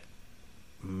that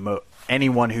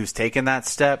anyone who's taken that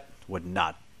step would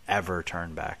not ever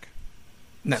turn back.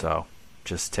 No. So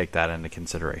just take that into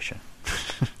consideration.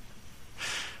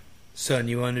 Son,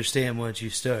 you understand once you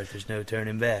start, there's no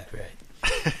turning back, right?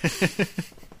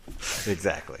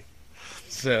 Exactly.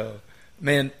 So,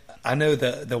 man, I know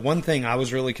the one thing I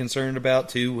was really concerned about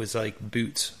too was like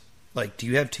boots. Like, do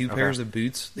you have two pairs of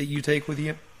boots that you take with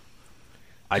you?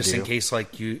 I do. Just in case,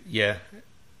 like,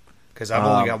 Because I've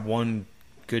only got one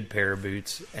good pair of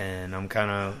boots, and I'm kind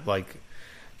of like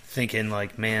thinking,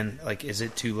 like, man, like, is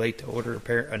it too late to order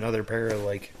another pair of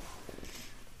like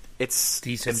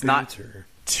decent boots? Not or?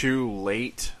 Too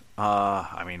late.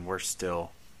 I mean, we're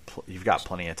still. You've got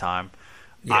plenty of time.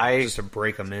 Yeah, just to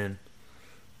break them in.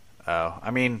 Oh,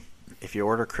 I mean, if you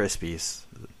order Crispies,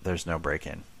 there's no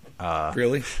break-in.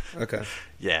 Really? Okay.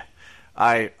 Yeah.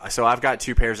 So I've got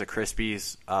 2 pairs of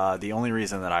Crispies. The only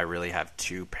reason that I really have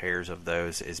 2 pairs of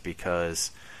those is because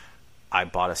I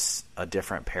bought a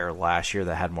different pair last year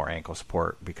that had more ankle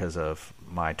support because of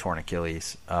my torn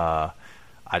Achilles. I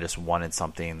just wanted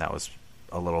something that was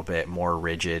a little bit more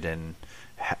rigid and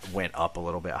went up a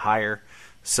little bit higher.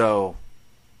 So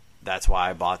that's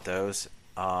why I bought those.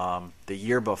 The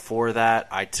year before that,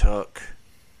 I took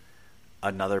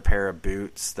another pair of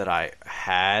boots that I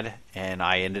had, and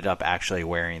I ended up actually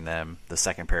wearing them, the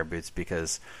second pair of boots,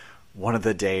 because one of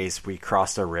the days we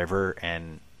crossed a river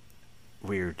and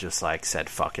we were just like, said,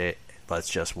 fuck it, let's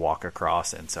just walk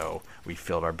across. And so we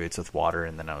filled our boots with water,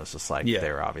 and then I was just like,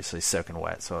 they were obviously soaking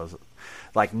wet. So I was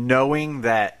like, knowing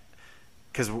that,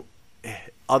 because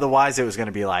otherwise it was going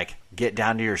to be like, get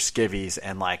down to your skivvies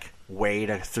and like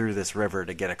wade through this river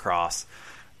to get across.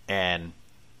 And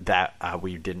that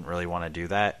we didn't really want to do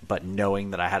that, but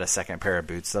knowing that I had a second pair of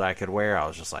boots that I could wear, I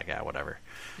was just like, yeah, whatever.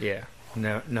 Yeah,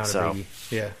 no, not a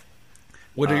biggie. Yeah.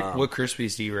 What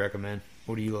Crispies do you recommend?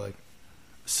 What do you like?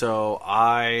 So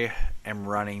I am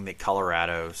running the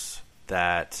Colorados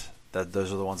that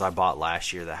those are the ones I bought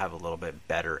last year that have a little bit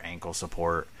better ankle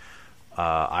support.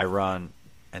 I run,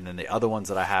 and then the other ones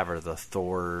that I have are the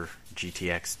Thor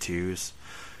GTX 2s,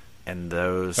 and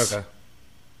those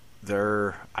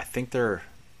I think the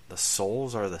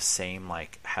soles are the same,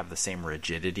 like have the same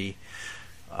rigidity,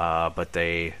 but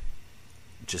they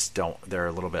just don't. They're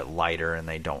a little bit lighter, and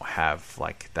they don't have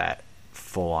like that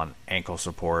full on ankle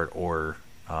support, or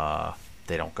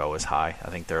they don't go as high. I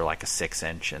think they're like a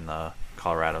 6-inch, and the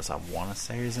Colorados I want to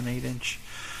say is an 8-inch.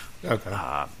 Okay.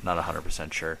 Not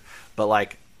 100% sure, but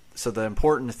like, so the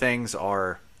important things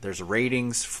are there's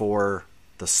ratings for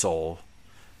the sole,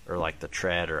 or like the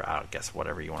tread, or I guess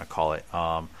whatever you want to call it.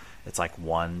 It's like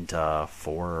 1 to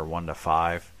 4 or 1 to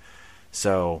 5.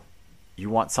 So you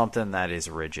want something that is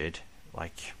rigid,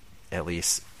 like at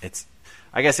least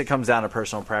I guess it comes down to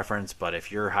personal preference, but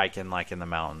if you're hiking like in the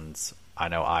mountains, I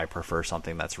know I prefer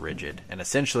something that's rigid. And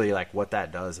essentially like what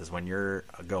that does is when you're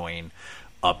going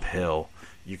uphill,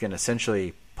 you can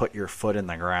essentially put your foot in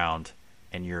the ground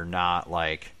and you're not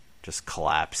like just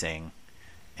collapsing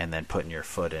and then putting your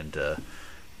foot into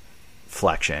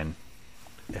flexion,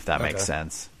 if that makes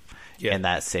sense. Yeah. And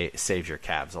that saves your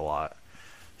calves a lot.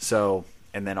 So,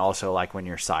 and then also like when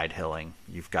you're side hilling,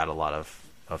 you've got a lot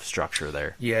of structure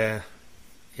there. Yeah.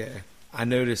 I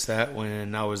noticed that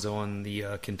when I was on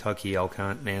the Kentucky elk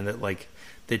hunt, man, that like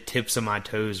the tips of my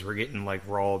toes were getting like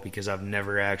raw because I've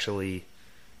never actually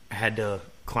had to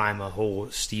climb a whole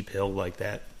steep hill like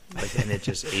that. Like, and it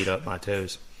just ate up my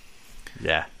toes.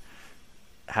 Yeah.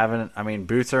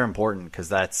 Boots are important because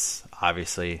that's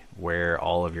obviously where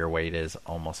all of your weight is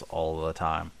almost all the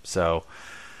time. So,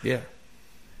 yeah,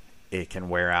 it can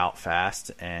wear out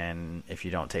fast, and if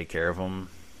you don't take care of them,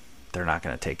 they're not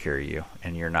going to take care of you,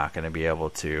 and you're not going to be able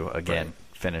to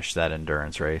finish that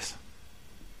endurance race.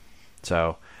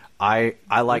 So, I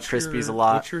like Crispies a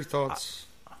lot. What's your thoughts?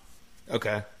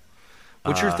 Okay.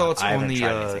 What's your thoughts on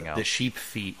the sheep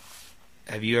feet?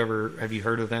 Have you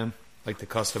heard of them? Like the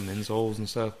custom insoles and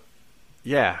stuff?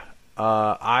 Yeah.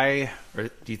 Do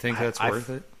you think that's worth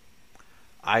it?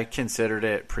 I considered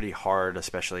it pretty hard,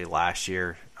 especially last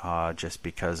year, just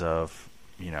because of,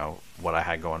 what I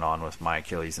had going on with my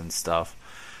Achilles and stuff.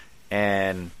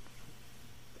 And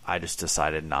I just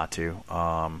decided not to.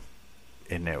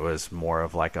 And it was more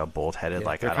of like a bolt-headed.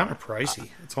 They're kind of pricey.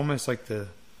 It's almost like it's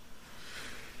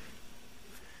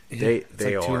like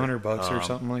 $200 or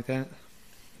something like that.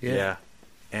 Yeah.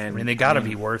 And they got to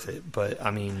be worth it, but I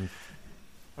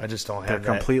just don't have.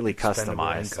 They're completely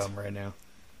customized income right now.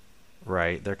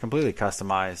 Right, they're completely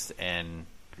customized, and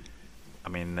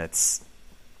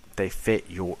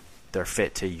they're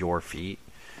fit to your feet,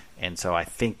 and so I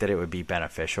think that it would be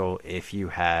beneficial if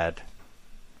you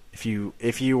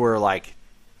were like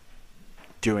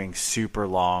doing super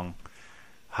long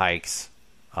hikes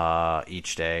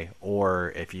each day,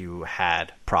 or if you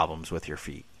had problems with your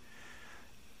feet.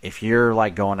 If you're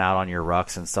like going out on your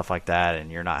rucks and stuff like that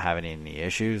and you're not having any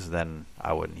issues, then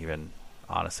I wouldn't even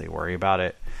honestly worry about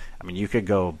it. You could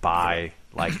go buy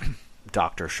like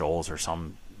Dr. Scholl's or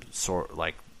some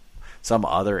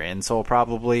other insole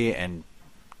probably and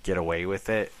get away with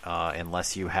it,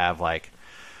 unless you have like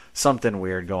something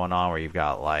weird going on where you've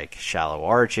got like shallow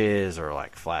arches or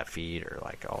like flat feet or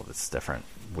like all this different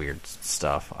weird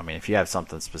stuff. I mean, if you have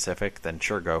something specific, then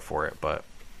sure, go for it. But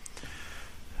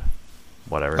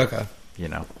whatever. Okay. You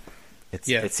know,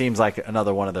 it seems like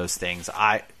another one of those things.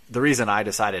 The reason I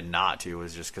decided not to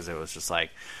was just because it was just like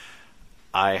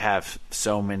I have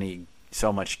so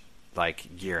much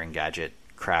like gear and gadget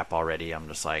crap already. I'm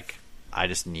just like, I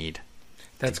just need.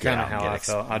 That's kind of how I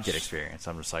felt. I get experience.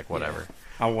 I'm just like, whatever.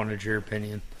 Yeah, I wanted your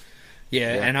opinion.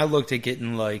 Yeah, and I looked at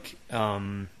getting like,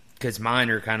 because mine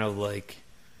are kind of like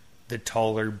the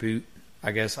taller boot.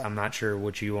 I guess I'm not sure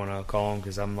what you want to call them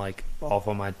because I'm like off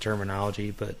on my terminology,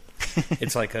 but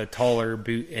it's like a taller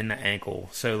boot in the ankle.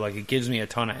 So like it gives me a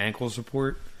ton of ankle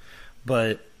support,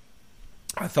 but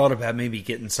I thought about maybe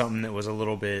getting something that was a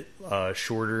little bit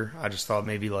shorter. I just thought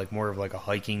maybe like more of like a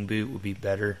hiking boot would be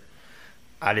better.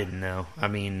 I didn't know. I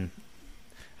mean,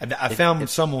 I found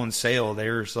some on sale.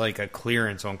 There's like a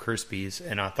clearance on Crispies,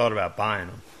 and I thought about buying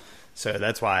them. So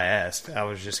that's why I asked. I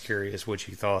was just curious what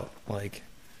you thought. Like,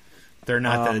 they're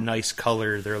not the nice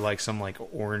color. They're like some like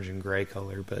orange and gray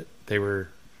color, but they were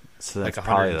like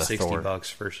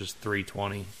 $160 versus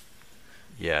 $320.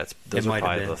 Yeah, those are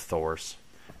probably the Thors.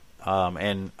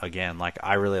 And again, like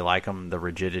I really like them. The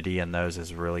rigidity in those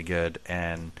is really good,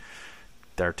 and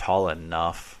they're tall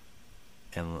enough.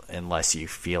 Unless you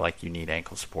feel like you need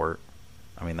ankle support.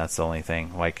 I mean, that's the only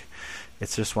thing. Like,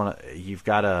 it's just you've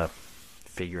got to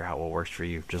figure out what works for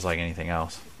you, just like anything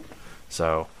else.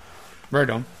 So, right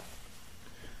on.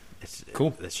 It's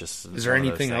cool. It's just. Is there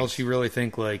anything else you really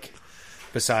think like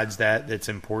besides that's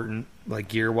important, like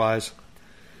gear wise?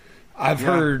 I've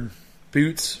heard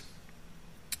boots,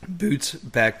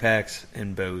 backpacks,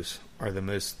 and bows are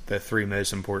the three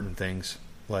most important things.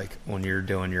 Like when you're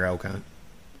doing your elk hunt.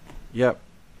 Yep.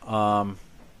 I mean,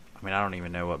 I don't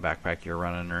even know what backpack you're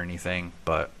running or anything,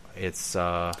 but it's.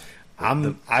 I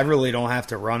really don't have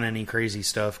to run any crazy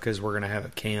stuff because we're gonna have a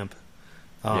camp.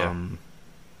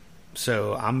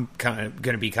 So I'm kind of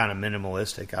gonna be kind of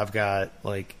minimalistic. I've got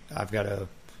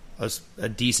a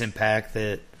decent pack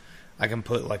that I can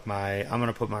put like I'm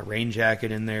gonna put my rain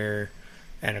jacket in there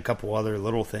and a couple other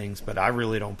little things, but I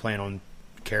really don't plan on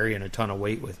carrying a ton of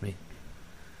weight with me.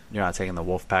 You're not taking the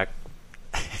wolf pack.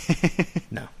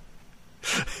 No,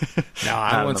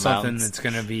 I want something that's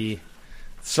going to be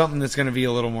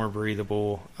a little more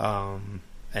breathable, and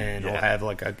it'll have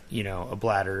like a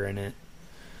bladder in it.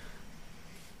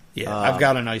 Yeah, I've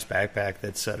got a nice backpack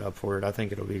that's set up for it. I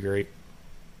think it'll be great.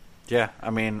 Yeah,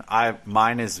 I mean,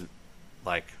 mine is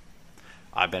like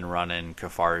I've been running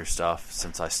Kifaru stuff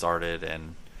since I started,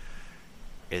 and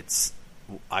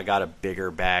I got a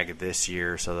bigger bag this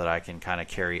year so that I can kind of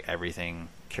carry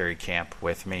camp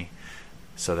with me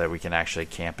so that we can actually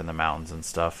camp in the mountains and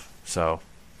stuff. So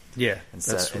yeah,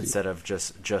 instead of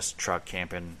just truck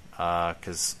camping,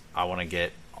 because I want to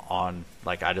get on,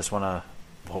 like, I just want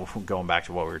to, going back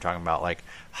to what we were talking about, like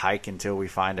hike until we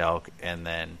find elk and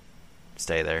then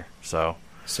stay there. So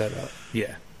set up.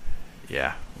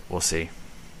 Yeah, we'll see.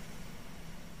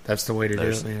 That's the way to do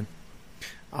it, man.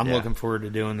 I'm looking forward to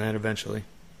doing that eventually.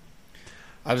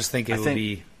 I just think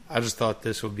I just thought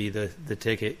this would be the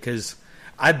ticket because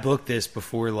I booked this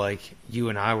before like you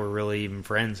and I were really even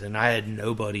friends, and I had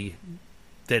nobody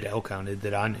that elk hunted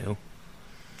that I knew.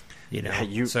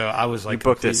 So I was like, you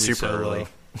booked it super early.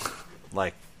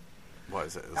 Like, what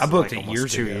is it? I booked like it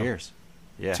years ago. 2 years.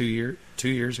 Yeah, 2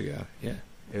 years ago. Yeah,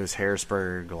 it was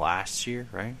Harrisburg last year,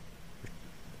 right?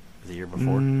 The year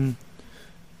before.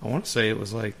 I want to say it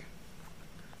was like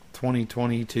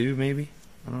 2022, maybe.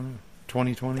 I don't know.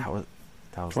 2020. That was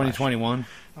 2021,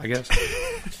 I guess.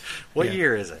 What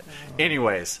year is it?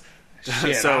 Anyways,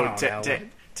 shit, so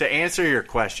to answer your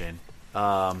question,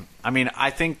 I mean, I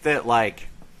think that like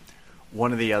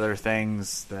one of the other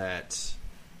things that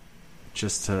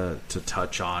just to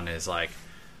touch on is like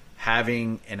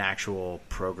having an actual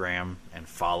program and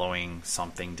following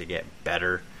something to get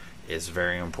better is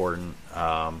very important.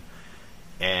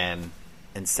 And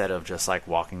instead of just like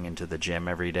walking into the gym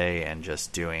every day and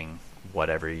just doing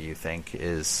whatever you think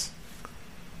is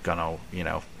gonna,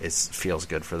 feels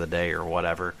good for the day or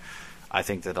whatever, I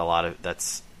think that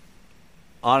that's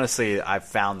honestly, I've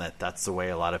found that that's the way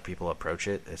a lot of people approach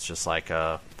it. It's just like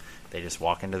they just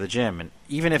walk into the gym, and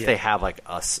even if they have like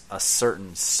a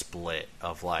certain split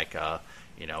of like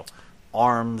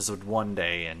arms one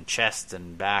day and chest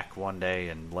and back one day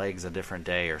and legs a different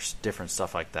day or different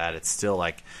stuff like that, it's still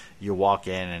like you walk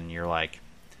in and you're like,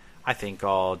 I think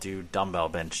I'll do dumbbell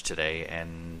bench today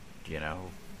and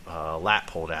lat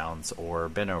pull downs or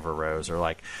bent over rows, or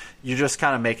like you're just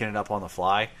kind of making it up on the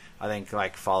fly. I think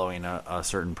like following a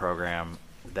certain program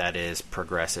that is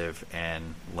progressive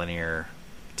and linear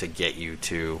to get you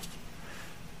to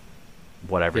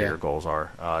whatever your goals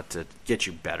are, to get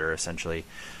you better, essentially.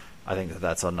 I think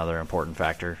that's another important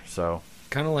factor. So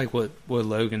kind of like what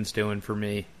Logan's doing for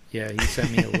me. Yeah, he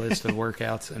sent me a list of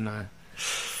workauts, and I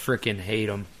freaking hate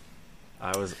them.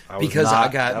 I was because not,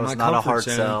 I got that was my not a comfort hard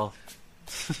zone.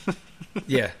 sell.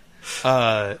 Yeah,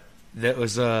 that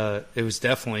was it was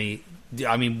definitely.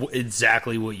 I mean,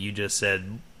 exactly what you just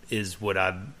said is what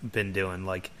I've been doing.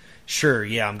 Like, sure,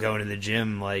 yeah, I'm going to the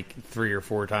gym like 3 or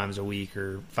 4 times a week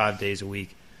or 5 days a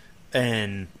week,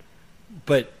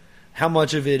 but how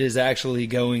much of it is actually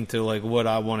going to like what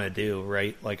I want to do,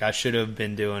 right? Like, I should have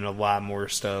been doing a lot more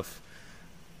stuff,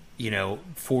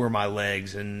 for my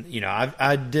legs, and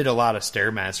I did a lot of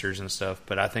Stairmasters and stuff,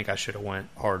 but I think I should have went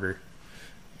harder.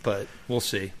 But we'll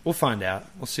see. We'll find out.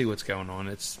 We'll see what's going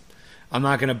on. I'm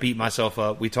not going to beat myself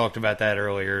up. We talked about that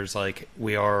earlier. It's like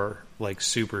we are like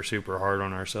super, super hard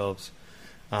on ourselves.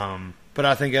 But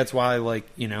I think that's why, like,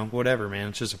 whatever, man.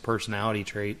 It's just a personality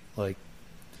trait. Like,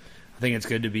 I think it's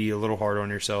good to be a little hard on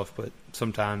yourself, but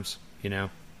sometimes,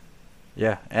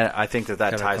 Yeah, and I think that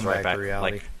ties right back. To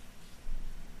reality. Like,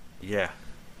 yeah,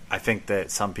 I think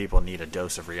that some people need a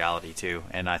dose of reality too,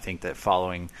 and I think that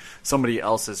following somebody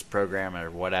else's program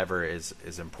or whatever is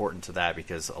important to that,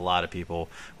 because a lot of people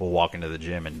will walk into the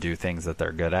gym and do things that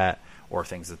they're good at or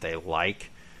things that they like,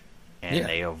 and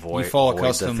they avoid. You fall avoid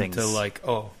accustomed the things. to like,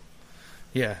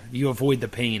 you avoid the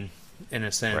pain in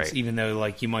a sense, Right. even though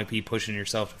like you might be pushing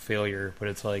yourself to failure, but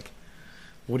it's like,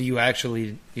 what are you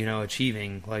actually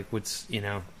achieving? Like, what's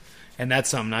and that's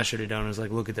something I should have done, is like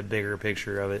look at the bigger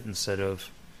picture of it instead of,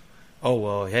 oh,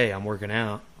 well, hey, I'm working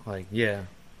out. Like, yeah.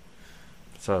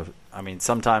 So, I mean,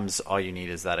 sometimes all you need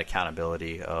is that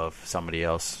accountability of somebody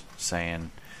else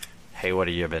saying, hey, what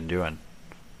have you been doing?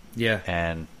 Yeah.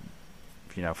 And,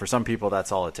 for some people,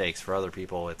 that's all it takes. For other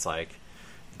people, it's like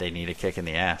they need a kick in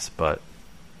the ass, but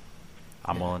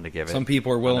I'm willing to give it. Some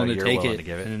people are willing to take it. To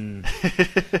give it. And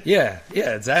yeah,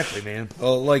 exactly, man.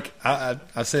 Well, like, I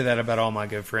say that about all my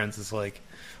good friends. It's like,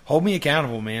 hold me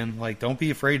accountable, man. Like, don't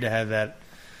be afraid to have that,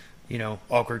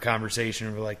 awkward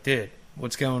conversation. We're like, dude,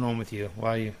 what's going on with you?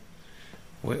 Why you?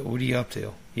 What are you up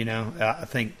to? I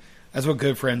think that's what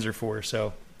good friends are for.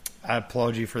 So I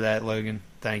applaud you for that, Logan.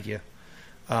 Thank you.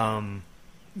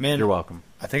 Man, you're welcome.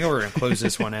 I think we're gonna close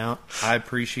this one out. I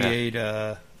appreciate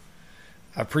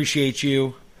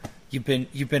you. You've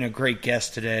been a great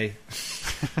guest today.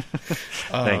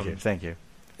 Thank you.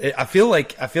 I feel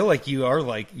like you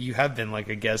are you have been like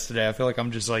a guest today. I feel like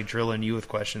I'm just like drilling you with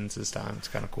questions this time. It's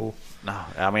kind of cool. No,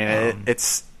 I mean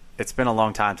it's been a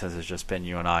long time since it's just been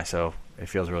you and I, so it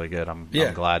feels really good. I'm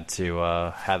glad to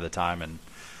have the time and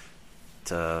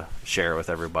to share it with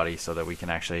everybody so that we can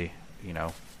actually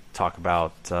talk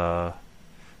about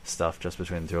stuff just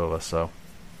between the two of us. So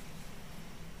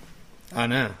I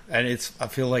know, and I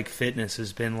feel like fitness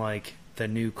has been like the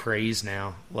new craze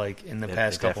now, like in the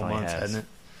past couple months, hasn't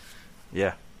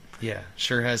it? Yeah,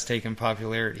 sure has taken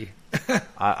popularity.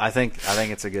 I think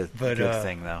it's a good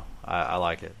thing though. I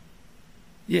like it.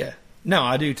 Yeah, no,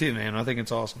 I do too, man. I think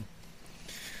it's awesome.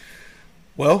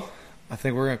 Well, I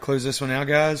think we're gonna close this one out,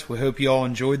 guys. We hope you all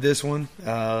enjoyed this one.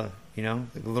 A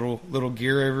little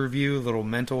gear overview, a little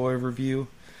mental overview.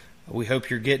 We hope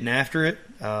you're getting after it.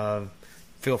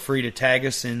 Feel free to tag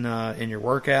us in your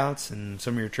workouts and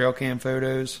some of your trail cam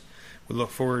photos. We look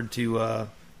forward to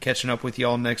catching up with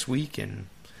y'all next week, and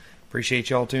appreciate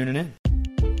y'all tuning in.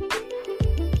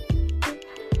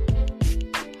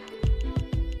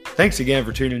 Thanks again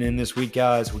for tuning in this week,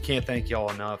 guys. We can't thank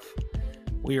y'all enough.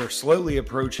 We are slowly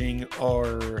approaching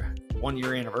our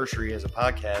 1-year anniversary as a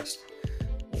podcast.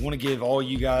 I want to give all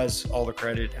you guys all the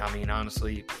credit. I mean,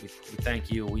 honestly, we thank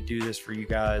you. We do this for you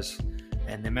guys.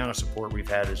 And the amount of support we've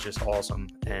had is just awesome.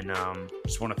 And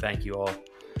just want to thank you all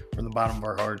from the bottom of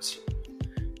our hearts.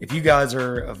 If you guys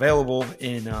are available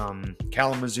in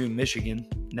Kalamazoo, Michigan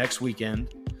next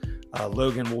weekend,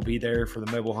 Logan will be there for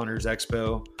the Mobile Hunters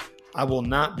Expo. I will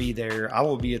not be there. I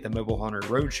will be at the Mobile Hunter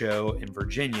Roadshow in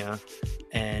Virginia.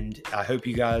 And I hope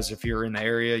you guys, if you're in the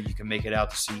area, you can make it out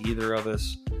to see either of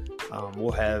us.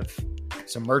 We'll have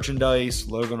some merchandise.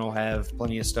 Logan will have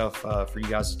plenty of stuff for you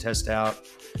guys to test out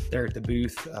there at the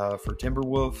booth for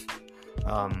Timberwolf.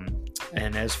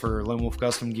 And as for Lone Wolf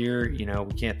Custom Gear,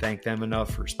 we can't thank them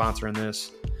enough for sponsoring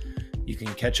this. You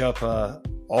can catch up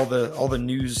all the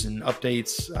news and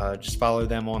updates. Just follow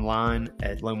them online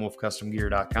at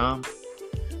lonewolfcustomgear.com.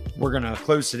 We're going to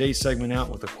close today's segment out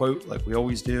with a quote like we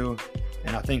always do,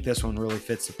 and I think this one really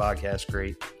fits the podcast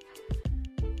great.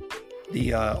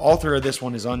 The author of this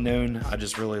one is unknown. I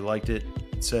just really liked it.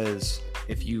 It says,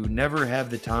 If you never have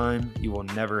the time, you will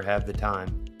never have the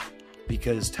time,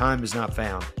 because time is not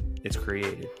found, it's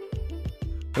created.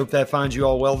 Hope that finds you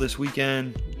all well this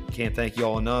weekend. Can't thank you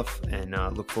all enough, and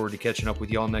look forward to catching up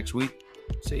with you all next week.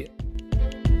 See ya.